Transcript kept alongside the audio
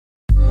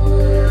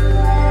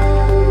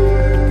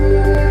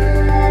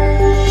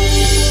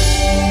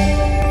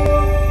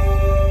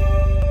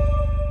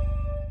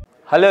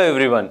Hello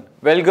everyone,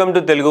 welcome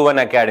to Telugu one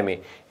academy.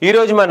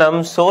 ఈరోజు మనం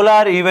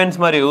solar events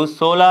మరియు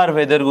సోలార్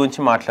వెదర్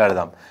గురించి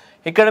మాట్లాడదాం.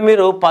 ఇక్కడ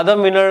మీరు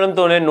పదం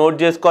వినడంతోనే నోట్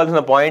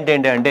చేసుకోవాల్సిన పాయింట్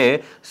ఏంటంటే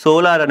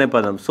సోలార్ అనే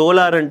పదం.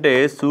 సోలార్ అంటే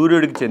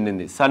సూర్యుడికి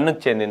చెందింది,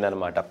 సన్నుకి చెందింది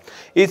అనమాట.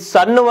 ఈ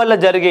సన్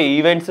వల్ల జరిగే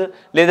ఈవెంట్స్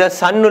లేదా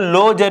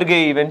సన్నులో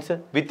జరిగే events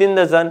with in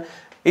the sun,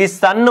 ఈ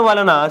సన్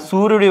వలన,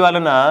 సూర్యుడి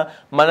వలన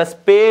మన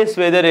స్పేస్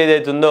వెదర్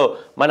ఏదైతుందో,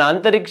 మన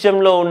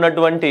అంతరిక్షంలో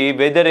ఉన్నటువంటి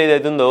వెదర్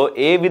ఏదైతుందో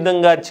ఏ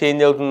విధంగా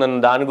చేంజ్ అవుతుందన్న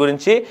దాని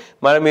గురించి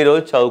మనం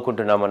ఈరోజు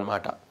చదువుకుంటున్నాం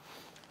అనమాట.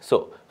 So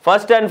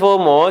first and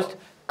foremost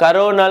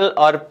coronal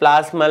are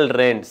ప్లాస్మల్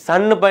rain,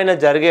 sun పైన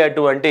జరిగే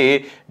అటువంటి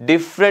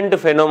డిఫరెంట్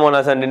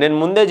ఫెనోమోనాస్ అండి. నేను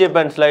ముందే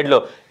చెప్పాను స్లైడ్లో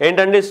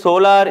ఏంటంటే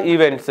సోలార్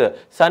ఈవెంట్స్,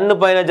 సన్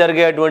పైన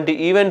జరిగే అటువంటి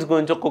ఈవెంట్స్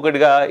గురించి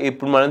ఒక్కొక్కటిగా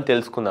ఇప్పుడు మనం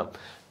తెలుసుకుందాం.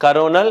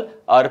 కరోనల్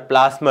ఆర్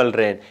ప్లాస్మల్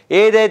రెయిన్,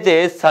 ఏదైతే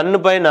సన్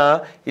పైన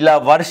ఇలా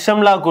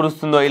వర్షంలా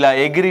కురుస్తుందో, ఇలా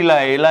ఎగిరి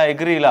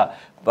ఇలా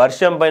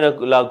వర్షం పైన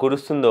ఇలా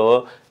కురుస్తుందో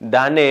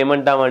దాన్ని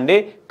ఏమంటామండి?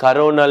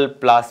 Coronal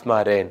plasma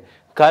rain.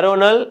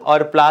 Coronal or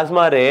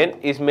plasma rain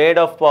is made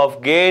up of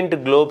gained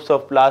globes of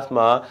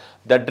plasma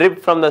that drip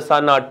from the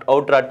sun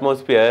outer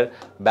atmosphere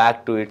back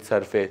to its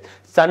surface.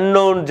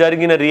 సన్లో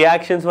జరిగిన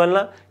రియాక్షన్స్ వల్ల,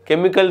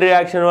 కెమికల్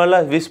రియాక్షన్ వల్ల,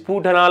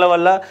 విస్ఫోటనాల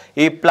వల్ల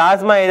ఈ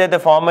ప్లాస్మా ఏదైతే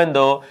ఫామ్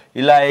అయిందో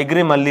ఇలా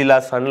ఎగిరి మళ్ళీ ఇలా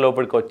సన్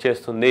లోపలికి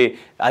వచ్చేస్తుంది.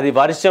 అది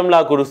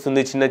వర్షంలా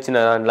కురుస్తుంది చిన్న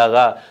చిన్న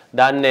దానిలాగా.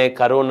 దాన్నే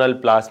కరోనల్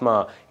ప్లాస్మా.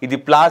 ఇది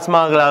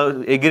ప్లాస్మా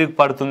ఎగిరి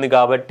పడుతుంది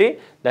కాబట్టి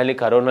దాన్ని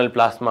కరోనల్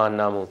ప్లాస్మా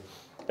అన్నాము.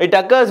 It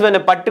occurs when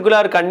a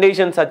particular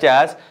condition such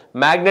as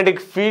magnetic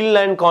field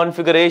line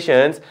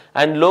configurations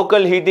and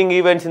local heating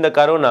events in the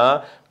corona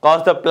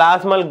cause the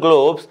plasmal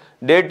globes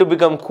there to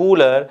become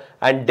cooler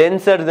and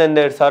denser than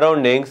their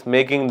surroundings,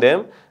 making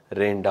them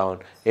rain down.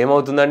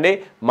 ఏమవుతుందండి?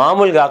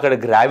 మామూలుగా అక్కడ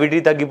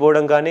gravity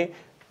తగ్గిపోవడం కానీ,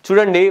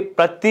 చూడండి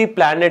ప్రతి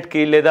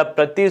ప్లానెట్కి లేదా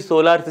ప్రతి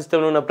solar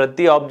సిస్టంలో ఉన్న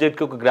ప్రతి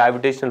ఆబ్జెక్ట్కి ఒక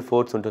గ్రావిటేషనల్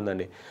ఫోర్స్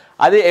ఉంటుందండి.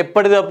 అది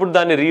ఎప్పటికప్పుడు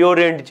దాన్ని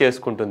రీఓరియంట్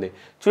చేసుకుంటుంది.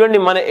 చూడండి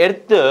మన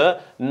earth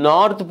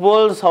north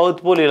pole, south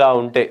pole ఇలా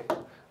ఉంటాయి.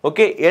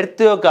 ఓకే,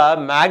 ఎర్త్ యొక్క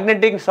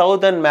magnetic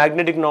south and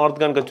magnetic north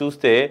కనుక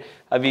చూస్తే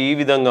అవి ఈ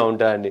విధంగా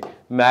ఉంటాయండి.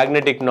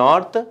 Magnetic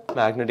north,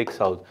 magnetic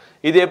south.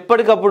 ఇది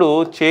ఎప్పటికప్పుడు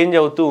చేంజ్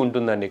అవుతూ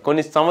ఉంటుందండి.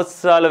 కొన్ని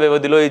సంవత్సరాల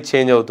వ్యవధిలో ఇది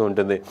చేంజ్ అవుతూ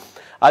ఉంటుంది.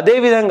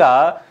 అదేవిధంగా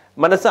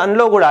మన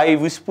సన్లో కూడా ఈ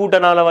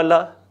విస్ఫోటనాల వల్ల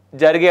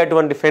జరిగే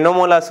అటువంటి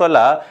ఫెనోమోనాస్ వల్ల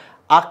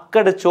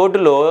అక్కడ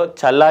చోటులో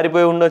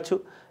చల్లారిపోయి ఉండొచ్చు,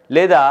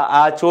 లేదా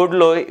ఆ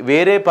చోటులో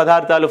వేరే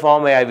పదార్థాలు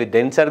ఫామ్ అయ్యి అవి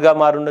డెన్సర్గా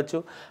మారుండొచ్చు.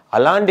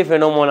 అలాంటి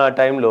ఫెనోమోనా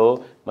టైంలో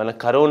మన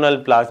కరోనల్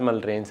ప్లాస్మల్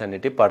రెయిన్స్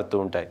అనేటివి పడుతూ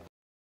ఉంటాయి.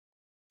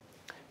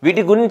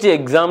 వీటి గురించి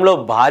ఎగ్జామ్లో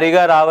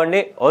భారీగా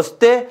రావండి.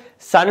 వస్తే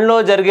సన్లో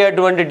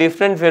జరిగేటువంటి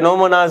డిఫరెంట్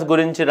ఫెనోమోనాస్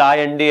గురించి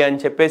రాయండి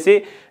అని చెప్పేసి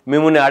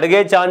మిమ్మల్ని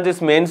అడిగే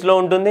ఛాన్సెస్ మెయిన్స్లో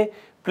ఉంటుంది.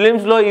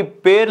 ఫిలిమ్స్లో ఈ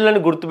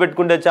పేర్లను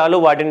గుర్తుపెట్టుకుంటే చాలు,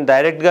 వాటిని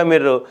డైరెక్ట్గా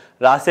మీరు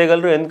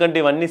రాసేయగలరు. ఎందుకంటే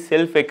ఇవన్నీ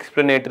సెల్ఫ్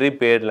ఎక్స్ప్లెనేటరీ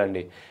పేర్లు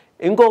అండి.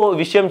 ఇంకో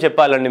విషయం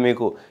చెప్పాలండి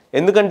మీకు,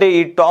 ఎందుకంటే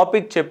ఈ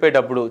టాపిక్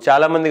చెప్పేటప్పుడు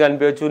చాలామందికి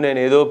అనిపించవచ్చు నేను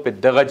ఏదో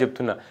పెద్దగా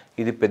చెప్తున్నా.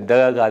 ఇది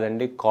పెద్దగా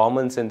కాదండి,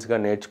 కామన్ సెన్స్గా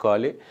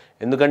నేర్చుకోవాలి.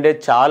 ఎందుకంటే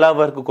చాలా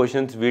వరకు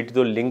క్వశ్చన్స్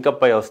వీటితో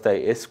లింకప్ అయి వస్తాయి.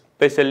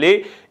 ఎస్పెషల్లీ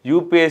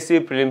యూపీఎస్సీ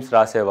ప్రిలిమ్స్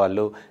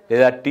రాసేవాళ్ళు,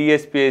 లేదా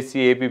టీఎస్పీఎస్సీ,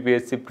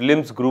 ఏపీపీఎస్సీ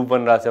ప్రిలిమ్స్ గ్రూప్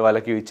 1 రాసే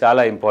వాళ్ళకి ఇవి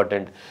చాలా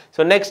ఇంపార్టెంట్.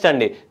 సో నెక్స్ట్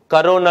అండి,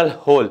 కరోనల్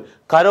హోల్.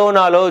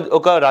 కరోనాలో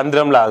ఒక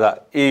రంధ్రం లాగా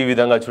ఈ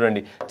విధంగా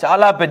చూడండి,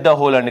 చాలా పెద్ద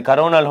హోల్ అండి.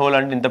 కరోనల్ హోల్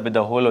అంటే ఇంత పెద్ద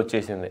హోల్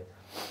వచ్చేసింది.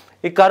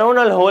 ఈ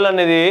కరోనల్ హోల్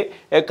అనేది,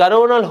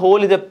 coronal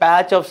whole is a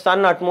patch of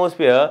sun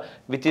atmosphere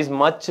which is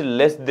much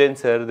less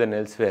denser then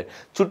elsewhere.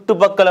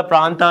 చుట్టుపక్కల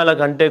ప్రాంతాల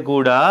కంటే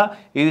కూడా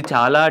ఇది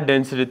చాలా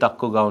డెన్సిటీ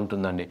తక్కువగా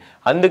ఉంటుందండి.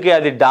 అందుకే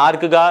అది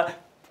డార్క్గా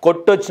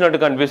కొట్టొచ్చినట్టు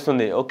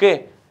కనిపిస్తుంది. Okay,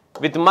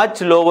 with much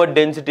lower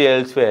density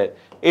elsewhere.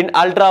 In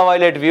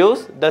ultraviolet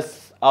views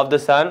of the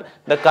sun,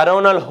 the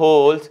coronal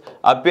holes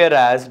appear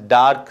as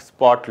dark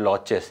spot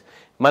blotches.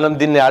 మనం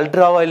దీన్ని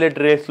అల్ట్రావైలెట్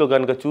రేస్లో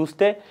కనుక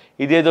చూస్తే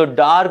ఇదేదో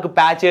డార్క్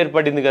ప్యాచ్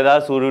ఏర్పడింది కదా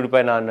సూర్యుడి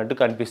పైన అన్నట్టు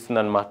కనిపిస్తుంది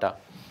అనమాట.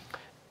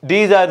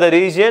 These are the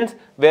regions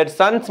wear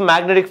Sons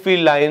magnetic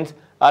field lines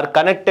are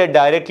connected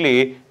directly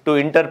to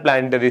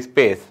interplanetary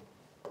space,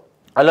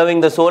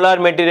 allowing the solar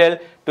material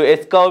to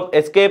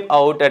escape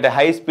out at a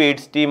high speed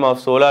stream of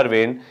solar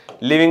wind,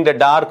 leaving the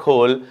dark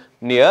hole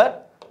near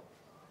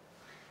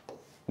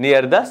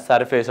the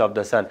surface of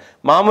the sun.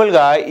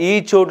 మామూలుగా ఈ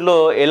చోట్లో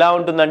ఎలా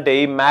ఉంటుందంటే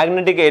ఈ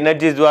magnetic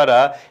energies ద్వారా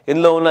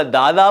ఇందులో ఉన్న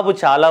దాదాపు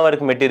చాలా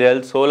వరకు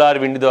మెటీరియల్ సోలార్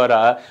విండ్ ద్వారా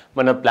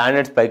మన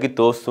ప్లానెట్స్ పైకి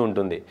తోస్తూ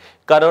ఉంటుంది.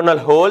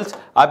 Coronal holes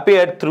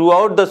appear through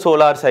out the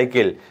solar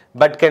cycle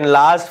but can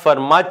last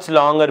for much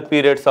longer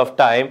periods of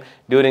time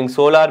during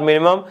solar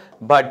minimum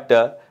but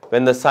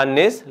when the sun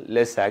is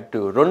less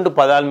active. రెండు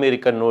పదాలు మీరు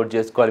ఇక్కడ note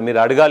చేసుకోవాలి. మీరు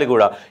అడగాలి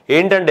కూడా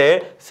ఏంటంటే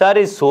సార్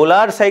ఈ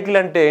సోలార్ సైకిల్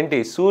అంటే ఏంటి,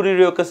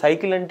 సూర్యుడి యొక్క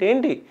సైకిల్ అంటే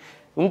ఏంటి,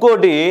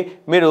 ఇంకోటి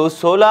మీరు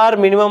సోలార్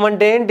మినిమం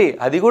అంటే ఏంటి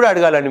అది కూడా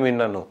అడగాలండి మీరు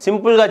నన్ను.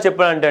 సింపుల్గా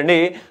చెప్పాలంటే అండి,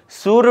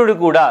 సూర్యుడు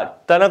కూడా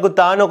తనకు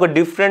తాను ఒక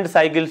డిఫరెంట్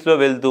సైకిల్స్లో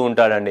వెళ్తూ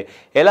ఉంటాడండి.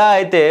 ఎలా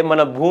అయితే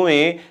మన భూమి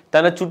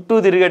తన చుట్టూ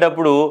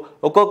తిరిగేటప్పుడు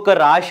ఒక్కొక్క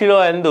రాశిలో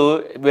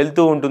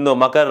వెళ్తూ ఉంటుందో,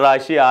 మకర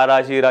రాశి, ఆ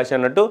రాశి, ఈ రాశి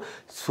అన్నట్టు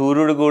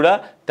సూర్యుడు కూడా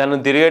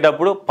తను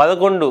తిరిగేటప్పుడు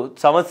 11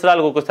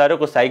 సంవత్సరాలకు ఒకసారి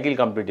ఒక సైకిల్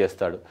కంప్లీట్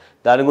చేస్తాడు.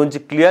 దాని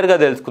గురించి క్లియర్గా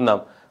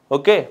తెలుసుకుందాం.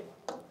 Okay,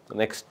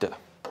 next.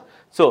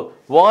 So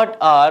what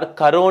are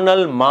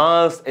coronal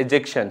mass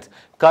ejections?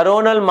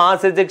 Coronal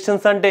mass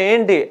ejections అంటే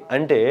ఏంటి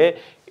అంటే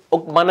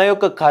మన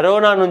యొక్క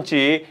కరోనా నుంచి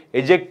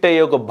ఎజెక్ట్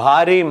అయ్యే ఒక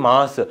భారీ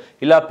మాస్,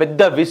 ఇలా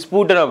పెద్ద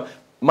విస్ఫోటనం.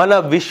 మన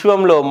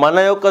విశ్వంలో మన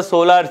యొక్క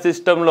సోలార్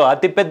సిస్టంలో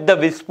అతిపెద్ద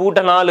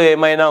విస్ఫోటనాలు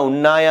ఏమైనా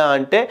ఉన్నాయా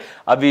అంటే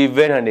అవి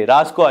ఇవేనండి,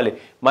 రాసుకోవాలి.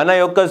 మన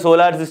యొక్క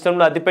సోలార్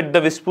సిస్టంలో అతిపెద్ద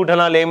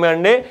విస్ఫోటనాలు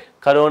ఏమంటే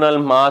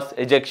కరోనల్ మాస్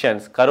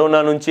ఎజెక్షన్స్,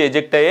 కరోనా నుంచి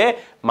ఎజెక్ట్ అయ్యే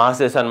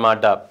మాసెస్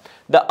అన్నమాట.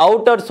 The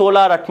outer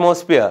solar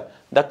atmosphere,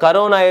 the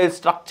corona is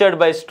structured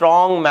by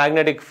strong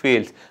magnetic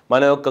fields.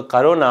 మన యొక్క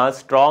కరోనా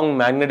స్ట్రాంగ్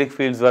మ్యాగ్నెటిక్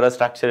ఫీల్డ్స్ ద్వారా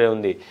స్ట్రక్చర్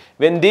ఉంది.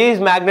 when these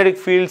magnetic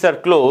fields are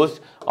closed,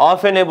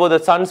 often above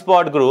the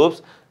sunspot groups,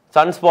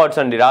 sunspots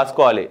అండి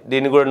రాసుకోవాలి,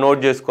 దీన్ని కూడా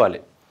నోట్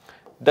చేసుకోవాలి.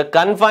 the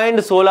confined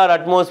solar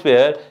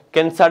atmosphere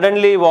can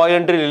suddenly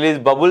violently release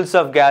bubbles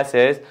of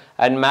gases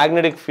and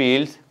magnetic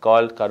fields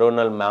called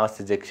coronal mass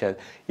ejection.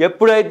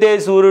 ఎప్పుడైతే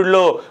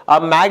సూర్యుడిలో ఆ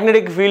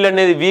magnetic field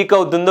అనేది week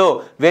అవుతుందో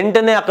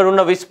వెంటనే అక్కడ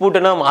ఉన్న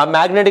విస్ఫోటనం ఆ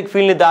మ్యాగ్నెటిక్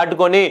ఫీల్డ్ని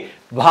దాటుకొని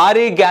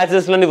భారీ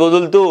గ్యాసెస్లని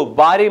వదులుతూ,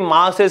 భారీ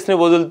మాసెస్ని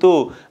వదులుతూ,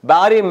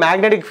 భారీ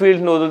మ్యాగ్నెటిక్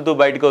ఫీల్డ్స్ని వదులుతూ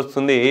బయటకు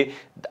వస్తుంది.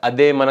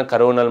 అదే మన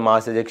కరోనల్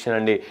మాస్ ఎజెక్షన్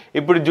అండి.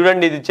 ఇప్పుడు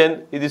చూడండి,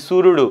 ఇది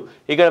సూర్యుడు,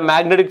 ఇక్కడ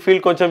మ్యాగ్నెటిక్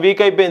ఫీల్డ్ కొంచెం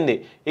వీక్ అయిపోయింది.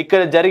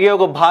 ఇక్కడ జరిగే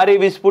ఒక భారీ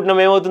విస్ఫోటనం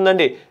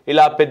ఏమవుతుందండి,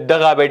 ఇలా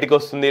పెద్దగా బయటకు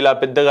వస్తుంది, ఇలా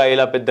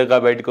పెద్దగా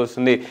బయటకు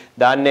వస్తుంది.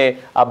 దాన్నే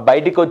ఆ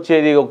బయటకు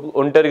వచ్చేది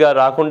ఒంటరిగా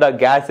రాకుండా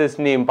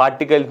గ్యాసెస్ని,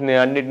 పార్టికల్స్ని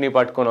అన్నిటినీ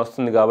పట్టుకొని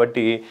వస్తుంది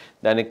కాబట్టి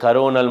దాన్ని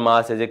కరోనల్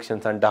మాస్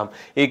ఎజెక్షన్స్ అంటాం.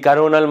 ఈ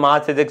coronal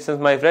mass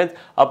ejections my friends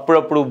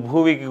అప్పుడప్పుడు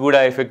భూమికి కూడా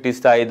ఎఫెక్ట్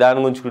ఇస్తాయి.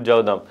 దాని గురించి కూడా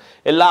చదువుదాం.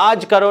 A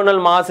large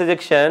coronal mass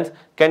ejections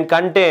can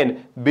contain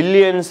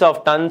billions of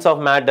tons of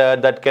matter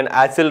that can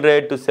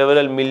accelerate to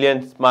several million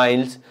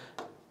miles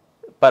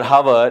per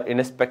hour in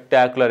a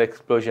spectacular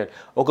explosion.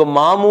 ఒక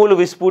మామూలు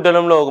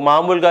విస్ఫోటనంలో, ఒక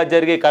మామూలుగా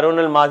జరిగే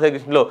కరోనల్ మాస్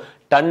ఎజెక్షన్లో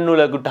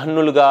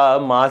టన్నులుగా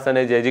మాస్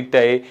అనేది ఎజెక్ట్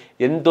అయ్యి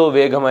ఎంతో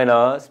వేగమైన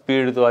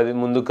స్పీడ్తో అది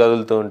ముందుకు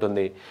కదులుతూ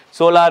ఉంటుంది.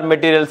 Solar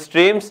material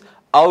streams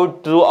out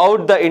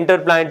throughout the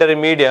interplanetary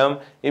medium,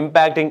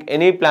 impacting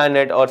any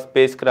planet or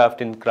spacecraft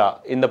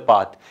in the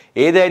path.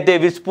 ఏదైతే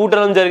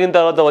విస్ఫోటనం జరిగిన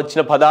తర్వాత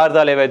వచ్చిన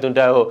పదార్థాలు ఏవైతే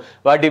ఉంటాయో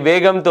వాటి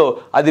వేగంతో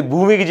అది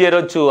భూమికి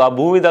చేరొచ్చు, ఆ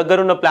భూమి దగ్గర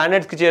ఉన్న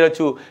ప్లానెట్స్కి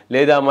చేరొచ్చు,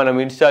 లేదా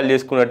మనం ఇన్స్టాల్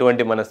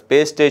చేసుకున్నటువంటి మన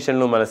స్పేస్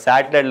స్టేషన్లు, మన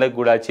శాటిలైట్లకు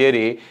కూడా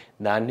చేరి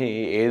దాన్ని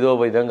ఏదో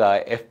విధంగా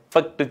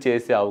ఎఫెక్ట్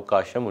చేసే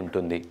అవకాశం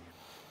ఉంటుంది.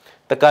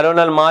 The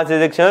coronal mass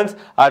ejections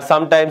are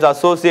sometimes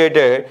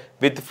associated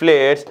with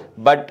flares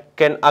but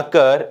can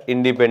occur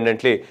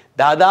independently.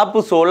 దాదాపు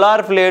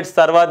సోలార్ ఫ్లేట్స్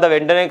తర్వాత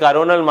వెంటనే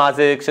కరోనల్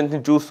మాస్ ఎజెక్షన్స్ని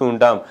చూస్తూ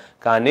ఉంటాం.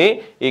 కానీ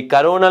ఈ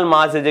కరోనల్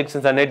మాస్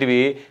ఎజెక్షన్స్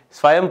అనేటివి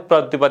స్వయం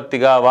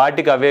ప్రతిపత్తిగా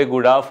వాటికి అవే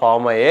కూడా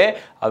ఫామ్ అయ్యే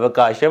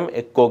అవకాశం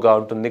ఎక్కువగా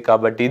ఉంటుంది.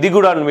 కాబట్టి ఇది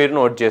కూడా మీరు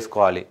నోట్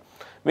చేసుకోవాలి.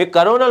 మీకు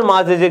కరోనల్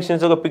మాస్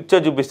ఎజెక్షన్స్ ఒక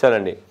పిక్చర్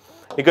చూపిస్తానండి.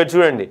 ఇక్కడ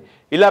చూడండి,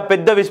 ఇలా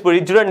పెద్ద విస్ఫోటనం.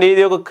 ఇది చూడండి,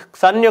 ఇది ఒక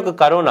సన్ యొక్క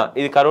కరోనా,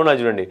 ఇది కరోనా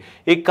చూడండి.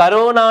 ఈ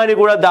కరోనాని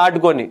కూడా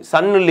దాటుకొని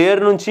సన్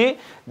లేయర్ నుంచి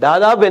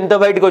దాదాపు ఎంత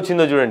బయటకు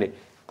వచ్చిందో చూడండి.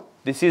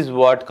 This is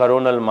what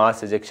coronal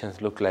mass ejections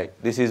look like.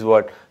 This is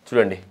what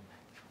చూడండి.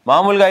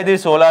 మామూలుగా అయితే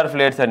సోలార్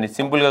ఫ్లేట్స్ అండి,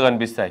 సింపుల్గా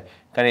కనిపిస్తాయి.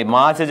 కానీ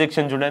మాస్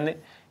ఎజెక్షన్ చూడండి,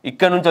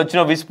 ఇక్కడ నుంచి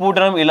వచ్చిన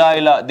విస్ఫోటనం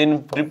ఇలా దీని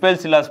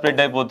రిపెల్స్ ఇలా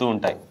స్ప్రెడ్ అయిపోతూ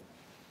ఉంటాయి,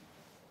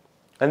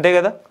 అంతే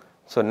కదా.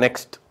 So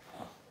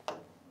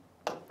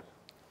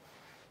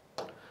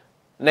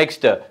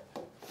next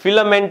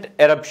filament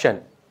eruption.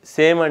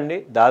 Same అండి,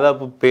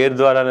 దాదాపు పేరు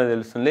ద్వారానే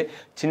తెలుస్తుంది.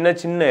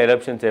 చిన్న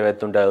ఎరప్షన్స్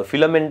ఏవైతే ఉంటాయో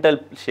ఫిలమెంటల్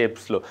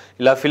షేప్స్లో,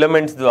 ఇలా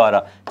ఫిలమెంట్స్ ద్వారా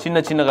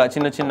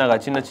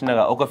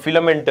చిన్నగా ఒక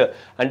ఫిలమెంట్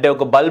అంటే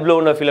ఒక బల్బ్లో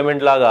ఉన్న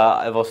ఫిలమెంట్ లాగా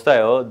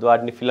వస్తాయో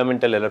వాటిని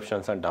ఫిలమెంటల్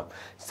ఎరప్షన్స్ అంటాం.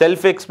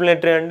 సెల్ఫ్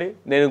ఎక్స్ప్లెనేటరీ అండి,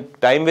 నేను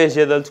టైం వేస్ట్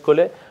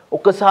చేయదలుచుకోలే.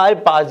 ఒకసారి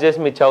పాస్ చేసి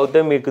మీరు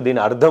చదివితే మీకు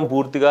దీని అర్థం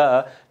పూర్తిగా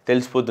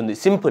తెలిసిపోతుంది.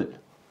 Simple.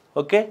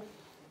 Okay,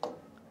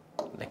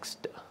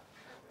 next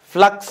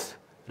flux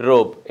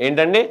robe.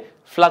 ఏంటండి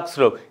ఫ్లక్స్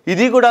రోబ్?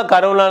 ఇది కూడా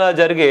కరోనాలో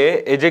జరిగే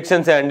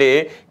ఎజెక్షన్స్ అండి.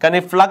 కానీ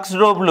ఫ్లక్స్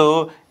రోబ్లు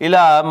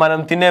ఇలా మనం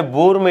తినే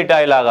బూర్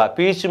మిఠాయి లాగా,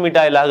 పీచ్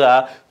మిఠాయి లాగా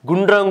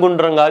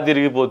గుండ్రంగా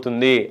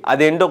తిరిగిపోతుంది.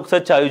 అదేంటో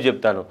ఒకసారి చదివి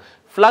చెప్తాను.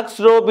 Flux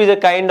robe is a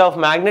kind of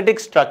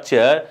magnetic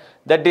structure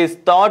that is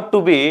thought to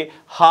be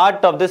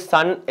heart of the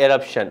sun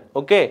eruption.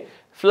 Okay,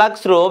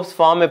 flux robes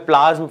form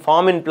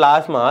in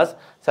plasmas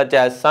such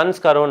as sun's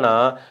corona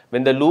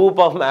when the loop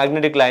of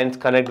magnetic lines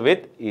connect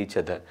with each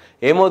other.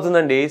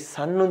 ఏమవుతుందండి,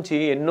 sun నుంచి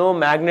ఎన్నో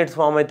magnets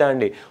form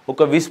అవుతాయండి.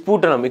 ఒక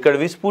విస్ఫోటనం, ఇక్కడ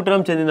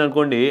విస్ఫోటనం చెందింది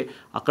అనుకోండి,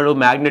 అక్కడ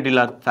magnet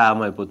ఇలా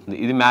ఫామ్ అయిపోతుంది.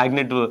 ఇది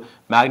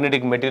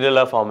మ్యాగ్నెటిక్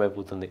మెటీరియల్ ఫామ్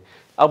అయిపోతుంది.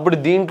 అప్పుడు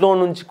దీంట్లో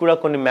నుంచి కూడా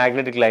కొన్ని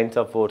మ్యాగ్నెటిక్ లైన్స్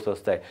ఆఫ్ ఫోర్స్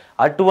వస్తాయి.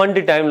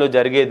 అటువంటి టైంలో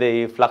జరిగేది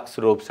ఈ ఫ్లక్స్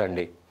రోబ్స్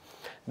అండి.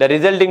 The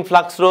resulting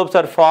flux ropes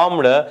are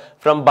formed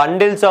from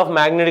bundles of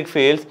magnetic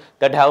fields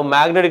that have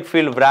magnetic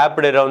field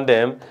wrapped around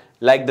them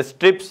like the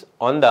strips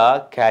on the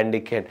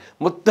candy cane.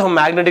 మొత్తం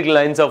magnetic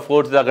lines of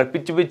force అక్కడ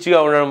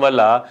పిచ్చిగా ఉండడం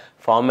వల్ల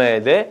form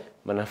అయ్యేదే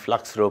మన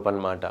flux rope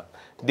అన్నమాట.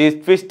 This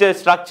twisted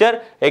structure,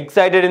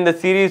 excited in the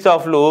series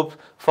of loops,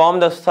 form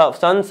the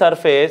sun's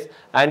surface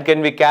and can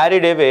be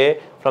carried away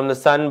from the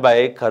sun by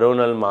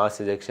coronal mass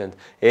ejections.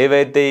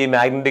 ఏవైతే ఈ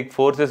magnetic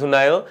forces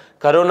ఉన్నాయో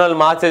coronal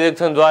mass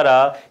ejection ద్వారా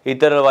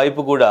ఇతర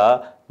వైపు కూడా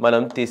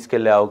మనం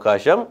తీసుకెళ్లే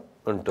అవకాశం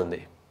ఉంటుంది.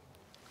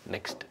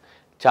 నెక్స్ట్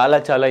చాలా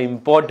చాలా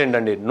ఇంపార్టెంట్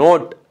అండి,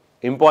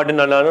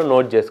 ఇంపార్టెంట్ అన్నాను,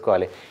 నోట్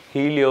చేసుకోవాలి.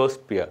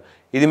 హీలియోస్పియర్,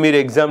 ఇది మీరు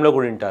ఎగ్జామ్లో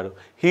కూడా వింటారు.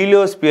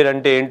 హీలియోస్పియర్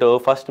అంటే ఏంటో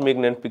ఫస్ట్ మీకు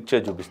నేను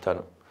పిక్చర్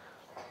చూపిస్తాను.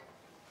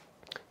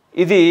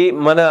 ఇది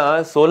మన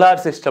సోలార్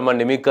సిస్టమ్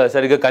అండి. మీకు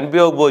సరిగ్గా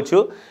కనిపించకపోవచ్చు,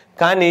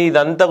 కానీ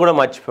ఇదంతా కూడా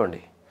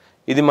మర్చిపోండి.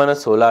 ఇది మన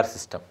సోలార్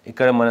సిస్టమ్.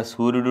 ఇక్కడ మన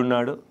సూర్యుడు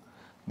ఉన్నాడు,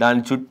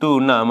 దాని చుట్టూ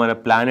ఉన్న మన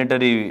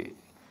ప్లానెటరీ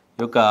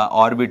యొక్క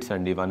ఆర్బిట్స్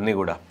అండి. ఇవన్నీ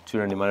కూడా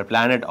చూడండి, మన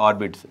ప్లానెట్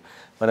ఆర్బిట్స్,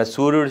 మన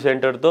సూర్యుడు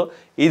సెంటర్తో.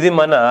 ఇది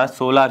మన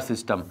సోలార్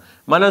సిస్టమ్.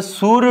 మన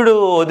సూర్యుడు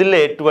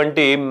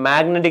వదిలేటువంటి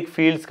మ్యాగ్నెటిక్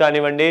ఫీల్డ్స్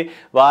కానివ్వండి,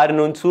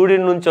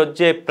 సూర్యుడి నుంచి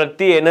వచ్చే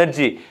ప్రతి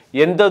ఎనర్జీ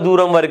ఎంత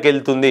దూరం వరకు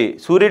వెళ్తుంది,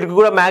 సూర్యుడికి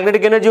కూడా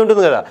మ్యాగ్నెటిక్ ఎనర్జీ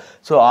ఉంటుంది కదా.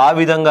 సో ఆ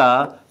విధంగా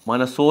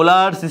మన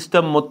సోలార్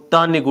సిస్టమ్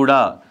మొత్తాన్ని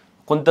కూడా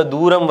కొంత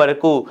దూరం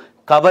వరకు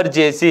కవర్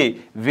చేసి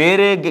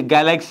వేరే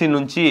గ్యాలక్సీ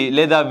నుంచి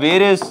లేదా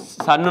వేరే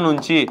సన్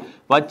నుంచి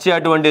వచ్చే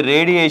అటువంటి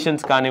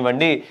రేడియేషన్స్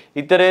కానివ్వండి,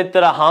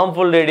 ఇతరేతర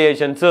హార్మ్ఫుల్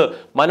రేడియేషన్స్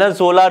మన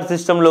సోలార్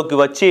సిస్టంలోకి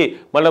వచ్చి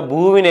మన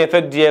భూమిని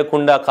ఎఫెక్ట్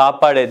చేయకుండా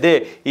కాపాడేదే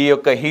ఈ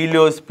యొక్క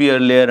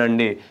హీలియోస్పియర్ లేయర్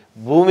అండి.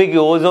 భూమికి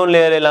ఓజోన్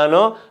లేయర్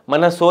ఎలానో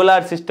మన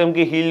సోలార్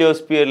సిస్టమ్కి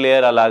హీలియోస్పియర్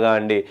లేయర్ అలాగా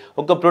అండి.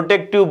 ఒక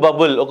ప్రొటెక్టివ్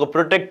బబుల్, ఒక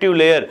ప్రొటెక్టివ్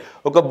లేయర్,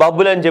 ఒక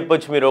బబుల్ అని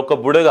చెప్పొచ్చు మీరు,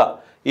 ఒక బుడగ.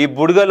 ఈ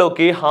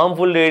బుడగలోకి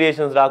హార్మ్ఫుల్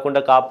రేడియేషన్స్ రాకుండా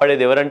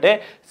కాపాడేది ఎవరంటే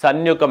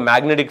సన్ యొక్క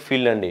మ్యాగ్నెటిక్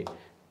ఫీల్డ్ అండి.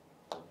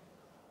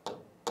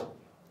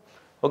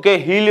 ఓకే,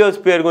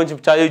 హీలియోస్పియర్ గురించి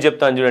చదివి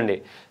చెప్తాను చూడండి.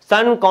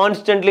 Sun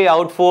constantly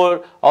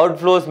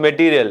outflows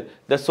material,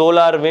 the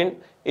solar wind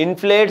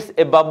inflates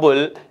a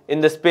bubble in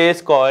the space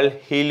called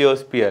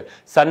heliosphere.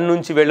 Sun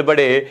నుంచి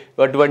వెలువడే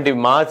అటువంటి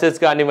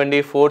మాసెస్ కానివ్వండి,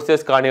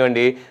 ఫోర్సెస్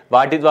కానివ్వండి,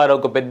 వాటి ద్వారా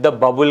ఒక పెద్ద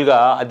బబుల్గా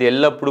అది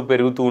ఎల్లప్పుడూ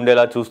పెరుగుతూ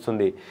ఉండేలా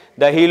చూస్తుంది.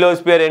 The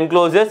హీలియోస్పియర్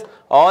encloses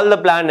all the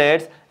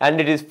planets and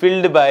it is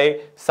filled by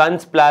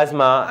sun's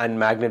plasma and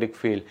magnetic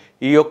field.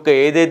 ఈ యొక్క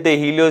ఏదైతే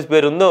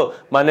హీలియోస్పియర్ ఉందో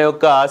మన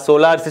యొక్క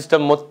సోలార్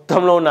సిస్టమ్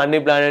మొత్తంలో ఉన్న అన్ని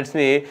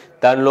ప్లానెట్స్ని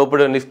దాని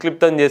లోపల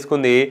నిష్క్లిప్తం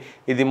చేసుకుంది.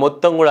 ఇది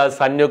మొత్తం కూడా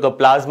సన్ యొక్క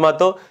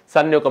ప్లాస్మాతో,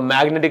 సన్ యొక్క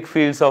మ్యాగ్నెటిక్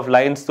ఫీల్డ్స్ ఆఫ్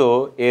లైన్స్తో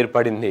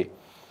ఏర్పడింది.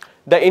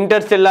 The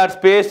interstellar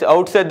space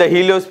outside the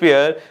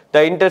heliosphere,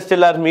 the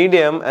interstellar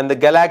medium and the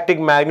galactic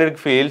magnetic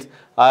fields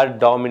are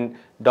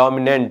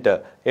dominant.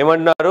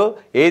 ఏమంటున్నారు,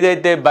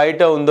 ఏదైతే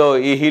బయట ఉందో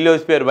ఈ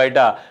హీలియోస్పియర్ బయట,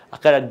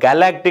 అక్కడ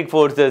galactic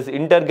forces,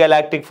 inter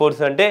galactic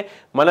forces అంటే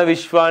మన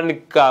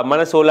విశ్వానికి, మన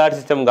సోలార్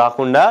సిస్టమ్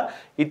కాకుండా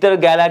ఇతర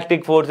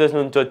గెలాక్టిక్ ఫోర్సెస్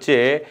నుంచి వచ్చే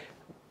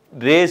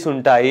రేస్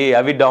ఉంటాయి,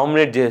 అవి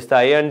డామినేట్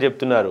చేస్తాయి అని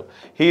చెప్తున్నారు.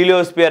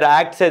 హీలియోస్పియర్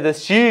acts as a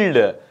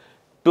shield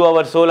to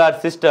our solar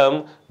system,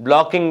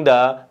 blocking the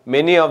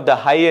many of the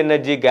high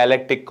energy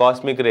galactic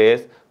cosmic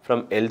rays from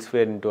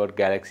elsewhere into our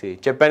galaxy.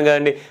 చెప్పాను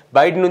కదండి,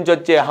 బయట నుంచి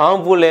వచ్చే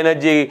హార్మ్ఫుల్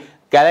ఎనర్జీ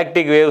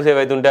గ్యాలక్టిక్ వేవ్స్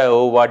ఏవైతే ఉంటాయో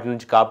వాటి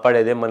నుంచి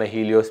కాపాడేదే మన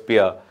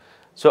హీలియోస్పియర్.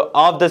 So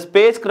of the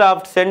space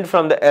craft cent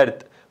from the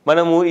earth,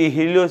 మనము ఈ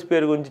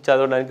హీలియోస్పియర్ గురించి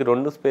చదవడానికి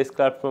 2 స్పేస్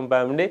క్రాఫ్ట్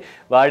పంపామండి.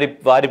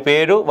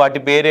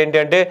 వాటి పేరు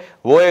ఏంటంటే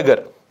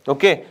వోయేగర్.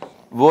 Okay,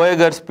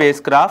 వోయేగర్ space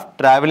craft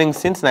travelling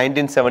since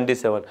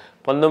 1977.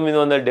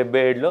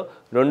 1977లో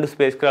 2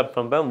 space craft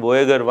పంపాం,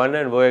 వోయేగర్ 1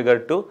 and వోయేగర్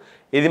 2.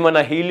 ఇది మన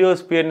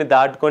హీలియోస్పియర్ని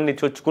దాటుకొని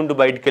చొచ్చుకుంటూ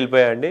బయటకు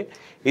వెళ్ళిపోయాయండి.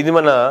 ఇది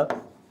మన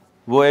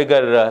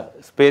వోయేగర్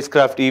స్పేస్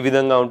క్రాఫ్ట్ ఈ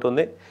విధంగా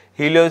ఉంటుంది.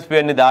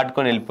 హీలియోస్పియర్ని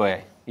దాటుకొని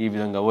వెళ్ళిపోయాయి ఈ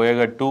విధంగా.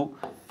 వోయేగర్ 2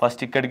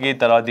 ఫస్ట్ ఇక్కడికి,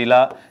 తర్వాత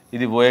ఇలా,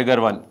 ఇది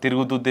వోయేగర్ 1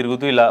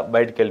 తిరుగుతూ ఇలా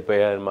బయటకు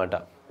వెళ్ళిపోయాయి అనమాట.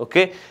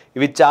 ఓకే,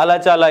 ఇవి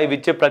ఇవి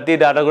ఇచ్చే ప్రతి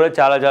డేటా కూడా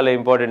చాలా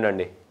ఇంపార్టెంట్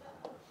అండి.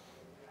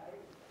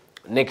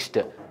 Next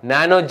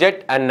nano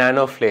jet and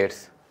nano flares.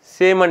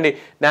 Same అండి,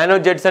 నానో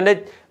జెట్స్ అంటే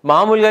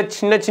మామూలుగా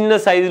చిన్న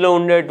సైజులో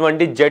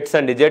ఉండేటువంటి జెట్స్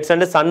అండి. జెట్స్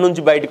అంటే సన్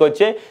నుంచి బయటకు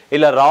వచ్చే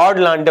ఇలా రాడ్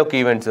లాంటి ఒక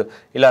ఈవెంట్స్,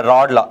 ఇలా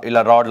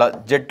రాడ్లా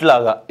జెట్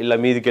లాగా ఇలా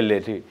మీదికి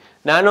వెళ్ళేవి.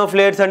 నానో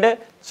ఫ్లేర్స్ అంటే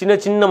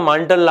చిన్న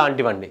మంటలు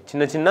లాంటివండి,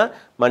 చిన్న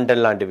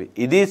మంటలు లాంటివి.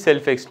 ఇది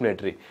సెల్ఫ్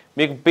ఎక్స్ప్లెనేటరీ.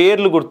 మీకు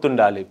పేర్లు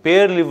గుర్తుండాలి,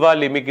 పేర్లు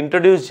ఇవ్వాలి, మీకు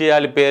ఇంట్రడ్యూస్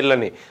చేయాలి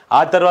పేర్లని.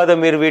 ఆ తర్వాత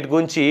మీరు వీటి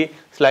గురించి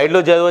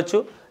స్లైడ్లో చదవచ్చు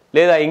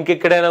లేదా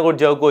ఇంకెక్కడైనా కూడా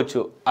చదువుకోవచ్చు.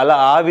 అలా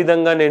ఆ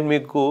విధంగా నేను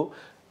మీకు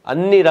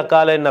అన్ని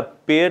రకాలైన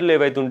పేర్లు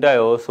ఏవైతే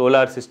ఉంటాయో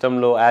సోలార్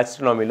సిస్టంలో,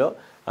 ఆస్ట్రోనామీలో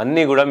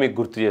అన్నీ కూడా మీకు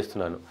గుర్తు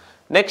చేస్తున్నాను.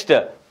 Next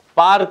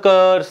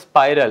Parker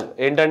spiral.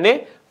 ఏంటండి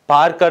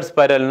పార్కర్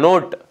స్పైరల్?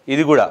 నోట్,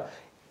 ఇది కూడా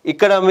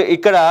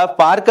ఇక్కడ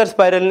పార్కర్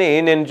స్పైరల్ని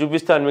నేను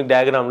చూపిస్తాను మీకు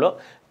డయాగ్రామ్లో.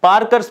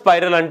 పార్కర్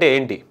స్పైరల్ అంటే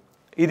ఏంటి?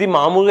 ఇది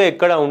మామూలుగా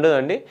ఎక్కడ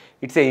ఉండదండి,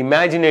 it's a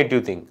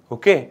imaginative thing.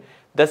 Okay,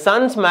 the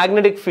sun's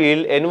magnetic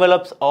field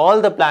envelops all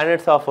the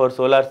planets of our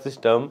solar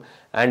system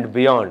and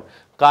beyond,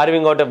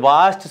 carving out a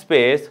vast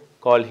space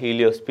called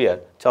heliosphere.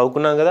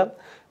 చదువుకున్నాం కదా.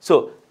 So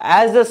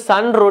as the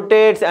sun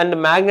rotates and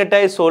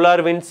magnetized solar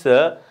winds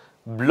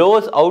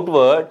blows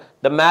outward,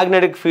 the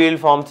magnetic field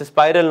forms a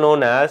spiral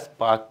known as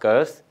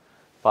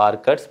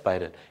Parker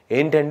spiral.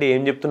 ఏంటంటే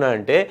ఏం చెప్తున్నా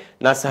అంటే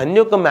నా sun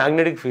యొక్క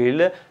magnetic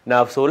field నా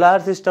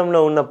solar సిస్టంలో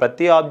ఉన్న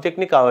ప్రతి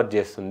ఆబ్జెక్ట్ని కవర్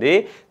చేస్తుంది,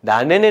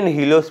 దాన్నే నేను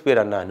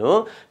హీలియోస్పియర్ అన్నాను.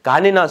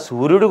 కానీ నా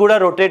సూర్యుడు కూడా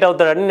రొటేట్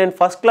అవుతాడని నేను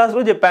ఫస్ట్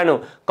క్లాస్లో చెప్పాను.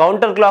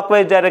 కౌంటర్ క్లాక్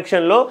వైజ్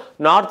డైరెక్షన్లో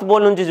నార్త్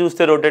పోల్ నుంచి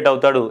చూస్తే రొటేట్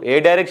అవుతాడు. ఏ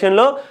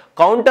డైరెక్షన్లో?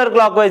 కౌంటర్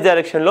క్లాక్ వైజ్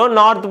డైరెక్షన్లో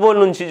నార్త్ పోల్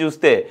నుంచి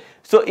చూస్తే.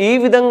 సో ఈ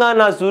విధంగా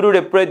నా సూర్యుడు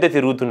ఎప్పుడైతే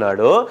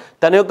తిరుగుతున్నాడో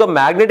తన యొక్క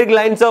మ్యాగ్నెటిక్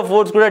లైన్స్ ఆఫ్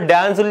ఫోర్స్ కూడా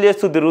డ్యాన్సులు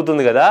చేస్తూ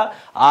తిరుగుతుంది కదా,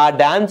 ఆ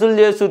డ్యాన్సులు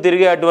చేస్తూ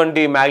తిరిగే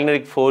అటువంటి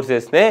మ్యాగ్నెటిక్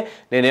ఫోర్సెస్నే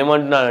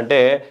నేనేమంటున్నానంటే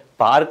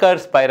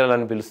పార్కర్ స్పైరల్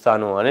అని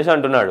పిలుస్తాను అనేసి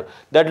అంటున్నాడు.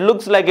 That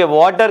looks like A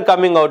water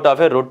coming out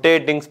of A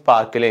rotating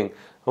sparkling.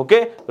 Okay,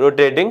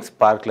 rotating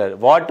sparkler.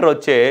 Water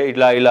వచ్చే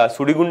ఇలా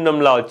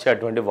సుడిగుండంలా వచ్చే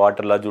అటువంటి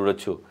వాటర్లా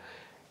చూడొచ్చు.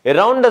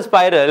 Around the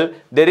spiral,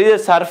 there is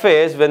a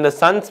surface when the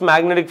sun's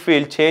magnetic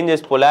field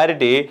changes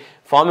polarity,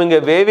 forming a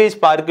wavy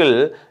sparkle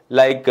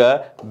like a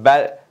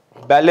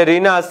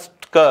ballerina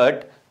skirt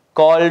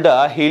called a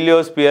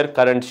heliosphere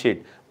current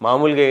sheet.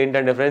 మామూలుగా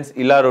ఏంటంటే friends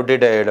ఇలా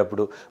rotate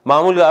అయ్యేటప్పుడు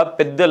మామూలుగా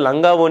పెద్ద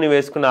లంగా ఓని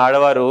వేసుకున్న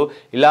ఆడవారు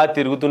ఇలా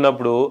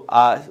తిరుగుతున్నప్పుడు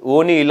ఆ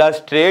ఓని ఇలా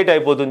స్ట్రేట్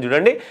అయిపోతుంది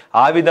చూడండి,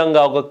 ఆ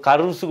విధంగా ఒక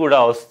కర్వ్స్ కూడా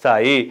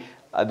వస్తాయి.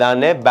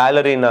 దాన్నే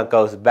బ్యాలరీనా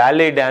కర్వ్స్.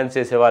 బ్యాలే డ్యాన్స్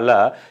చేసే వాళ్ళ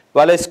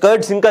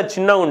స్కర్ట్స్ ఇంకా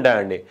చిన్నగా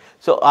ఉంటాయండి.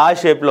 సో ఆ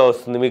షేప్లో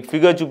వస్తుంది. మీకు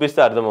ఫిగర్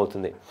చూపిస్తే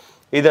అర్థమవుతుంది.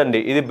 ఇదండి,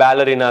 ఇది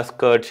బ్యాలరీనా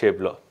స్కర్ట్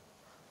షేప్లో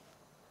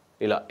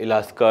ఇలా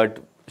స్కర్ట్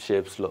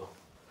షేప్స్లో.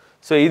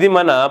 సో ఇది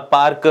మన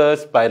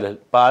పార్కర్స్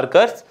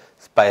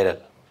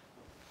స్పైరల్.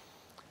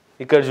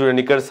 ఇక్కడ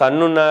చూడండి, ఇక్కడ సన్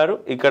ఉన్నారు,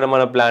 ఇక్కడ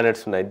మన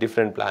ప్లానెట్స్ ఉన్నాయి,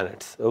 different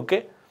planets. Okay,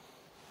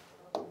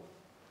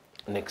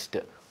 next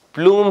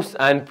plumes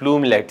and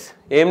ప్లూమ్లెట్స్.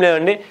 ఏం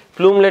లేదండి,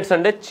 ప్లూమ్లెట్స్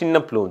అంటే చిన్న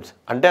ప్లూమ్స్,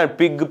 అంటే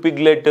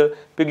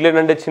పిగ్లెట్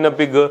అంటే చిన్న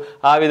పిగ్.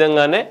 ఆ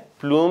విధంగానే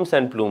ప్లూమ్స్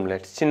అండ్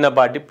ప్లూమ్లెట్స్,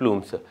 చిన్నపాటి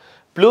plumes.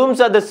 Plumes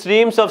are the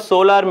streams of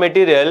solar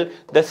material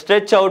that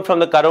stretch out from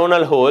the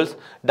coronal holes,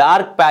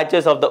 dark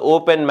patches of the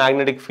open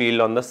magnetic field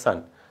on the sun.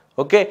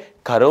 Okay,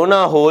 corona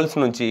holes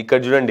నుంచి ఇక్కడ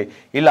చూడండి,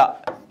 ఇలా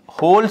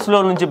హోల్స్లో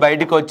నుంచి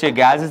బయటకు వచ్చే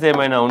గ్యాసెస్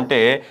ఏమైనా ఉంటే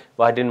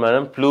వాటిని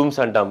మనం ప్లూమ్స్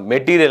అంటాం,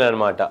 మెటీరియల్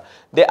అనమాట.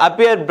 They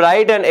appear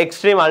bright and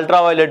extreme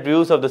ultraviolet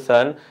views of the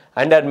sun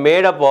and are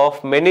made up of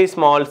many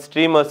small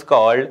streamers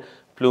called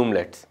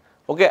ప్లూమ్లెట్స్.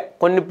 Okay,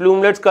 కొన్ని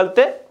ప్లూమ్లెట్స్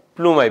కలిపితే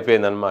ప్లూమ్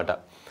అయిపోయింది అనమాట.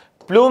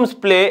 Plumes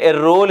play a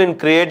role in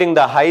creating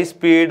the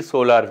high-speed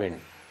solar wind.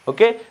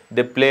 Okay,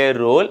 they play a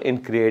role in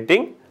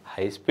creating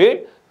high-speed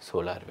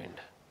solar wind.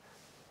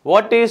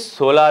 What is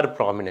solar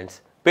prominence?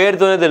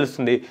 పేరుతోనే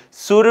తెలుస్తుంది.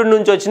 సూర్యుడి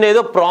నుంచి వచ్చిన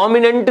ఏదో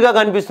ప్రామినెంట్గా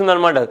కనిపిస్తుంది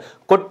అనమాట,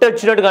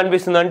 కొట్టొచ్చినట్టు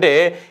కనిపిస్తుంది. అంటే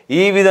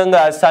ఈ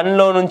విధంగా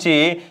సన్లో నుంచి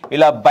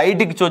ఇలా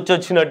బయటికి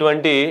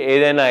చొచ్చొచ్చినటువంటి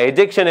ఏదైనా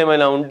ఎజెక్షన్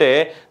ఏమైనా ఉంటే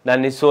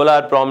దాన్ని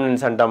సోలార్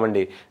ప్రామినెన్స్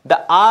అంటామండి. The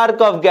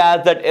arc of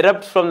gas that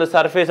ఎరప్ట్స్ from the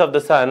surface of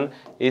the sun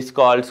is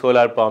called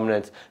solar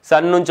prominence.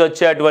 Sun నుంచి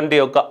వచ్చేటువంటి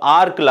ఒక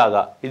ఆర్క్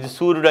లాగా, ఇది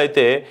సూర్యుడు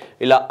అయితే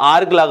ఇలా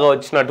ఆర్క్ లాగా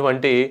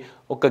వచ్చినటువంటి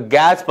ఒక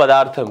గ్యాస్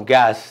పదార్థం,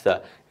 గ్యాస్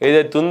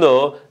ఏదైతే ఉందో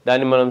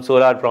దాన్ని మనం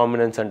సోలార్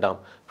ప్రామినెన్స్ అంటాం.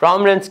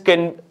 Prominence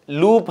can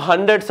loop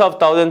hundreds of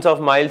thousands of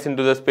miles in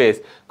to the space.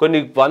 కొన్ని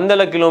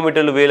వందల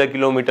కిలోమీటర్లు, వేల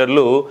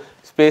కిలోమీటర్లు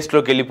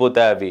స్పేస్లోకి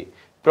వెళ్ళిపోతాయి అవి.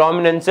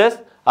 ప్రామినెన్సెస్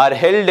are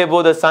held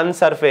above the sun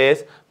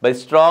surface by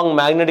strong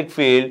magnetic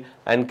field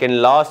and can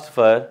last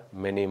for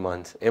many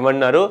months.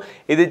 ఏమన్నారు,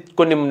 ఇది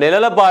కొన్ని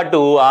నెలల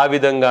పాటు ఆ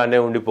విధంగానే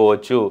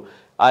ఉండిపోవచ్చు.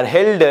 Are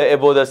held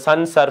above the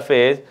sun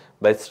surface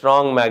by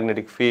strong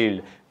magnetic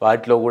field.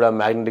 వాటిలో కూడా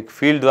మ్యాగ్నెటిక్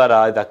ఫీల్డ్ ద్వారా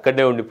అది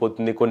అక్కడే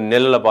ఉండిపోతుంది కొన్ని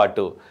నెలల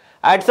పాటు.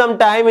 At some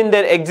time in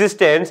their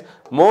existence,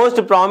 most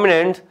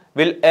prominent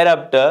will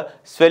erupt,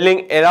 swelling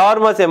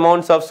enormous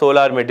amounts of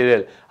solar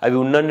material. అవి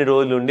ఉన్నన్ని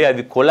రోజులు ఉండి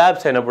అది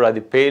కొలాప్స్ అయినప్పుడు,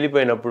 అది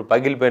పేలిపోయినప్పుడు,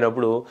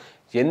 పగిలిపోయినప్పుడు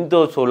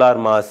ఎంతో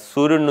సోలార్ మాస్,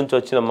 సూర్యుడి నుంచి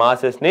వచ్చిన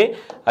మాసెస్ని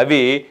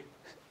అవి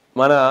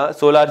మన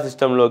సోలార్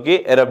సిస్టంలోకి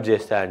ఎరప్ట్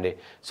చేస్తాయండి.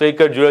 సో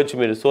ఇక్కడ చూడొచ్చు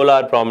మీరు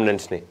సోలార్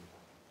ప్రామినెన్స్ని.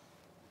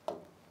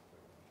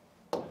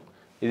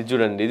 ఇది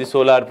చూడండి, ఇది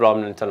సోలార్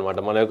ప్రామినెన్స్ అనమాట,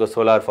 మన యొక్క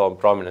సోలార్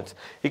ప్రామినెన్స్.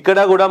 ఇక్కడ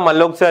కూడా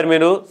మళ్ళీ ఒకసారి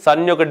మీరు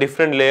సన్ యొక్క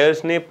డిఫరెంట్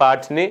లేయర్స్ని,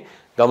 పార్ట్స్ని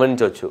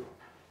గమనించవచ్చు.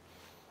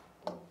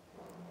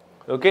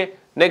 Okay,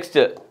 next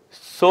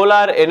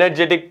solar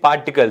energetic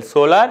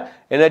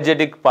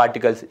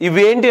particles.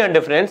 ఇవేంటి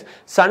అంటే ఫ్రెండ్స్,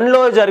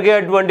 సన్లో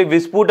జరిగేటువంటి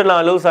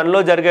విస్ఫోటనాలు,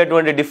 సన్లో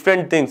జరిగేటువంటి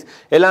డిఫరెంట్ థింగ్స్.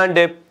 ఎలా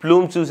అంటే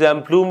ప్లూమ్స్ చూసాం,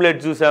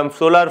 ప్లూమ్లెట్స్ చూసాం,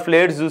 సోలార్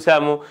ఫ్లేర్స్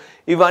చూసాము.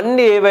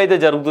 ఇవన్నీ ఏవైతే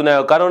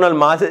జరుగుతున్నాయో కరోనల్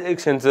మాస్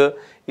ఎజెక్షన్స్,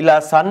 ఇలా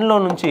సన్లో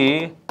నుంచి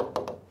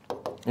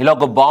ఇలా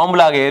ఒక బాంబు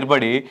లాగా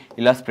ఏర్పడి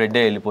ఇలా స్ప్రెడ్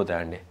అయ్యి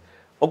వెళ్ళిపోతాయండి.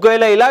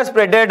 ఒకవేళ ఇలా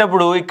స్ప్రెడ్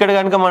అయ్యేటప్పుడు ఇక్కడ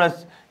కనుక మన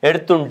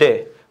ఎర్త్ ఉంటే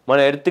మన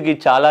ఎర్త్కి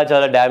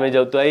చాలా డ్యామేజ్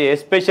అవుతాయి.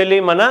 ఎస్పెషల్లీ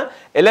మన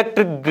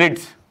ఎలక్ట్రిక్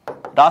గ్రిడ్స్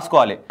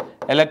రాసుకోవాలి,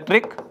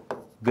 ఎలక్ట్రిక్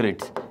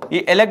గ్రిడ్స్. ఈ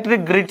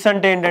ఎలక్ట్రిక్ గ్రిడ్స్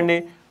అంటే ఏంటండి,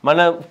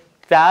 మన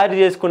తయారు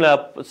చేసుకున్న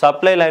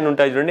సప్లై లైన్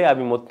ఉంటాయి చూడండి,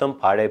 అవి మొత్తం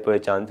పాడైపోయే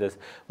ఛాన్సెస్.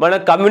 మన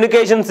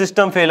కమ్యూనికేషన్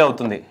సిస్టమ్ ఫెయిల్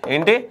అవుతుంది.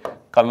 ఏంటి,